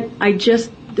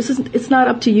 It's not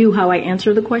up to you how I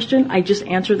answer the question. I just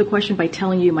answered the question by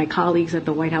telling you my colleagues at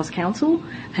the White House Counsel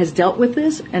has dealt with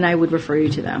this, and I would refer you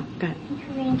to them. Go ahead.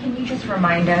 Can you just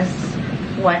remind us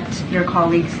what your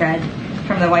colleague said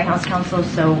from the White House Counsel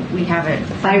so we have it?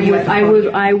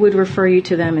 I would refer you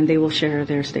to them, and they will share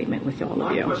their statement with all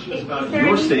of you. My question is about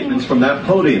your statements from that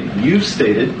podium. You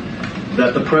stated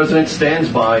that the president stands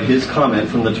by his comment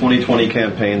from the 2020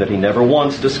 campaign that he never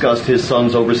once discussed his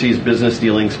son's overseas business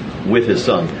dealings with his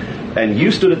son. And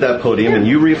you stood at that podium and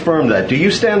you reaffirmed that. Do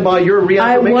you stand by your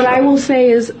reaffirmation? What I will say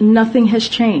is nothing has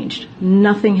changed.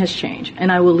 Nothing has changed. And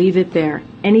I will leave it there.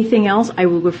 Anything else, I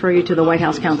will refer you to the White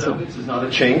House Counsel. This is not a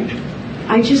change?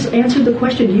 I just answered the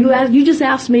question. You just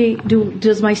asked me,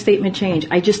 does my statement change?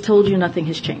 I just told you nothing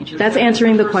has changed. That's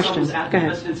answering the question. Go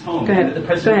ahead. Go ahead. The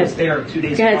president was there 2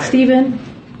 days prior. Go ahead, prior. Stephen.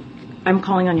 I'm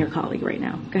calling on your colleague right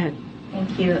now. Go ahead.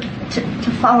 Thank you.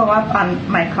 To follow up on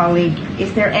my colleague,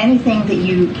 is there anything that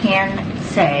you can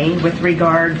say with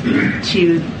regard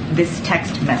to this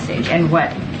text message and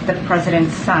what the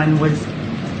president's son was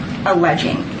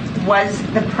alleging? Was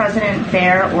the president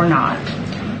there or not?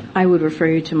 I would refer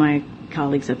you to my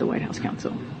colleagues at the White House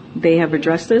Counsel. They have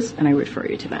addressed this, and I refer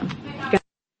you to them.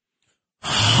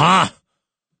 Ha!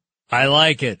 I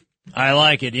like it.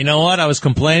 You know what? I was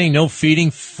complaining, no feeding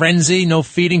frenzy,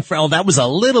 that was a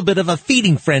little bit of a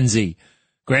feeding frenzy.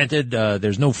 Granted,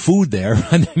 there's no food there.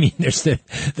 I mean,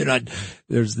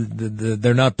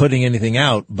 they're not putting anything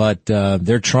out, but,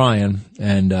 they're trying,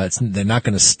 and, they're not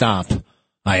going to stop.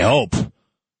 I hope.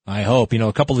 You know,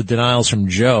 a couple of denials from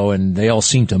Joe, and they all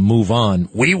seem to move on.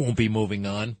 We won't be moving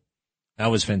on.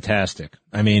 That was fantastic.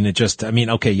 I mean,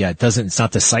 okay, yeah, it's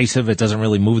not decisive. It doesn't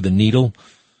really move the needle,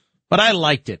 but I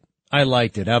liked it.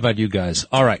 How about you guys?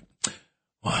 All right.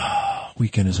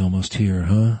 Weekend is almost here,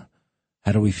 huh?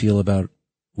 How do we feel about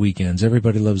weekends?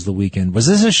 Everybody loves the weekend. Was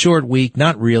this a short week?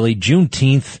 Not really.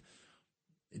 Juneteenth,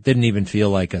 it didn't even feel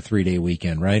like a 3-day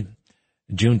weekend, right?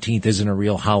 Juneteenth isn't a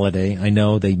real holiday. I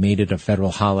know they made it a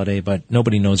federal holiday, but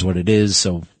nobody knows what it is,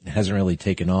 so it hasn't really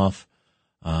taken off.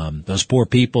 Those poor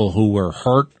people who were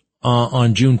hurt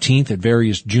on Juneteenth at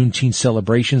various Juneteenth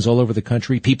celebrations all over the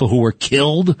country, people who were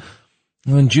killed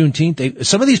on Juneteenth.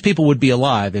 Some of these people would be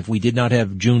alive if we did not have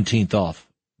Juneteenth off,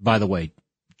 by the way.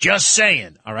 Just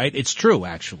saying, all right? It's true,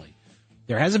 actually.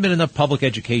 There hasn't been enough public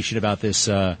education about this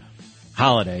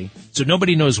holiday, so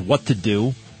nobody knows what to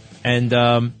do. And,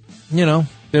 you know,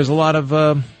 there's a lot of,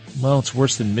 it's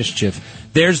worse than mischief.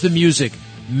 There's the music.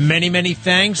 Many, many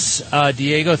thanks.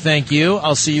 Diego, thank you.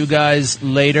 I'll see you guys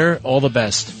later. All the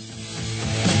best.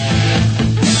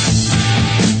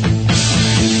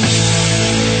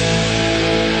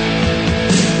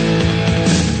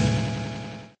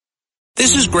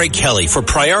 This is Greg Kelly for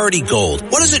Priority Gold.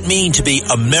 What does it mean to be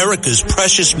America's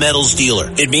precious metals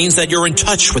dealer? It means that you're in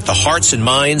touch with the hearts and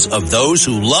minds of those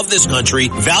who love this country,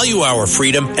 value our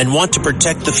freedom, and want to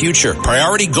protect the future.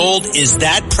 Priority Gold is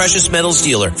that precious metals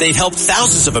dealer. They've helped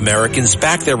thousands of Americans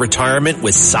back their retirement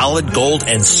with solid gold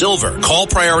and silver. Call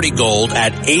Priority Gold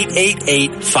at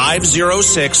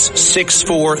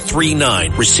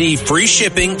 888-506-6439. Receive free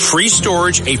shipping, free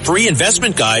storage, a free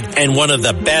investment guide, and one of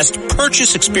the best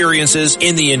purchase experiences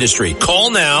in the industry.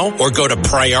 Call now or go to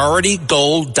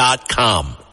PriorityGold.com.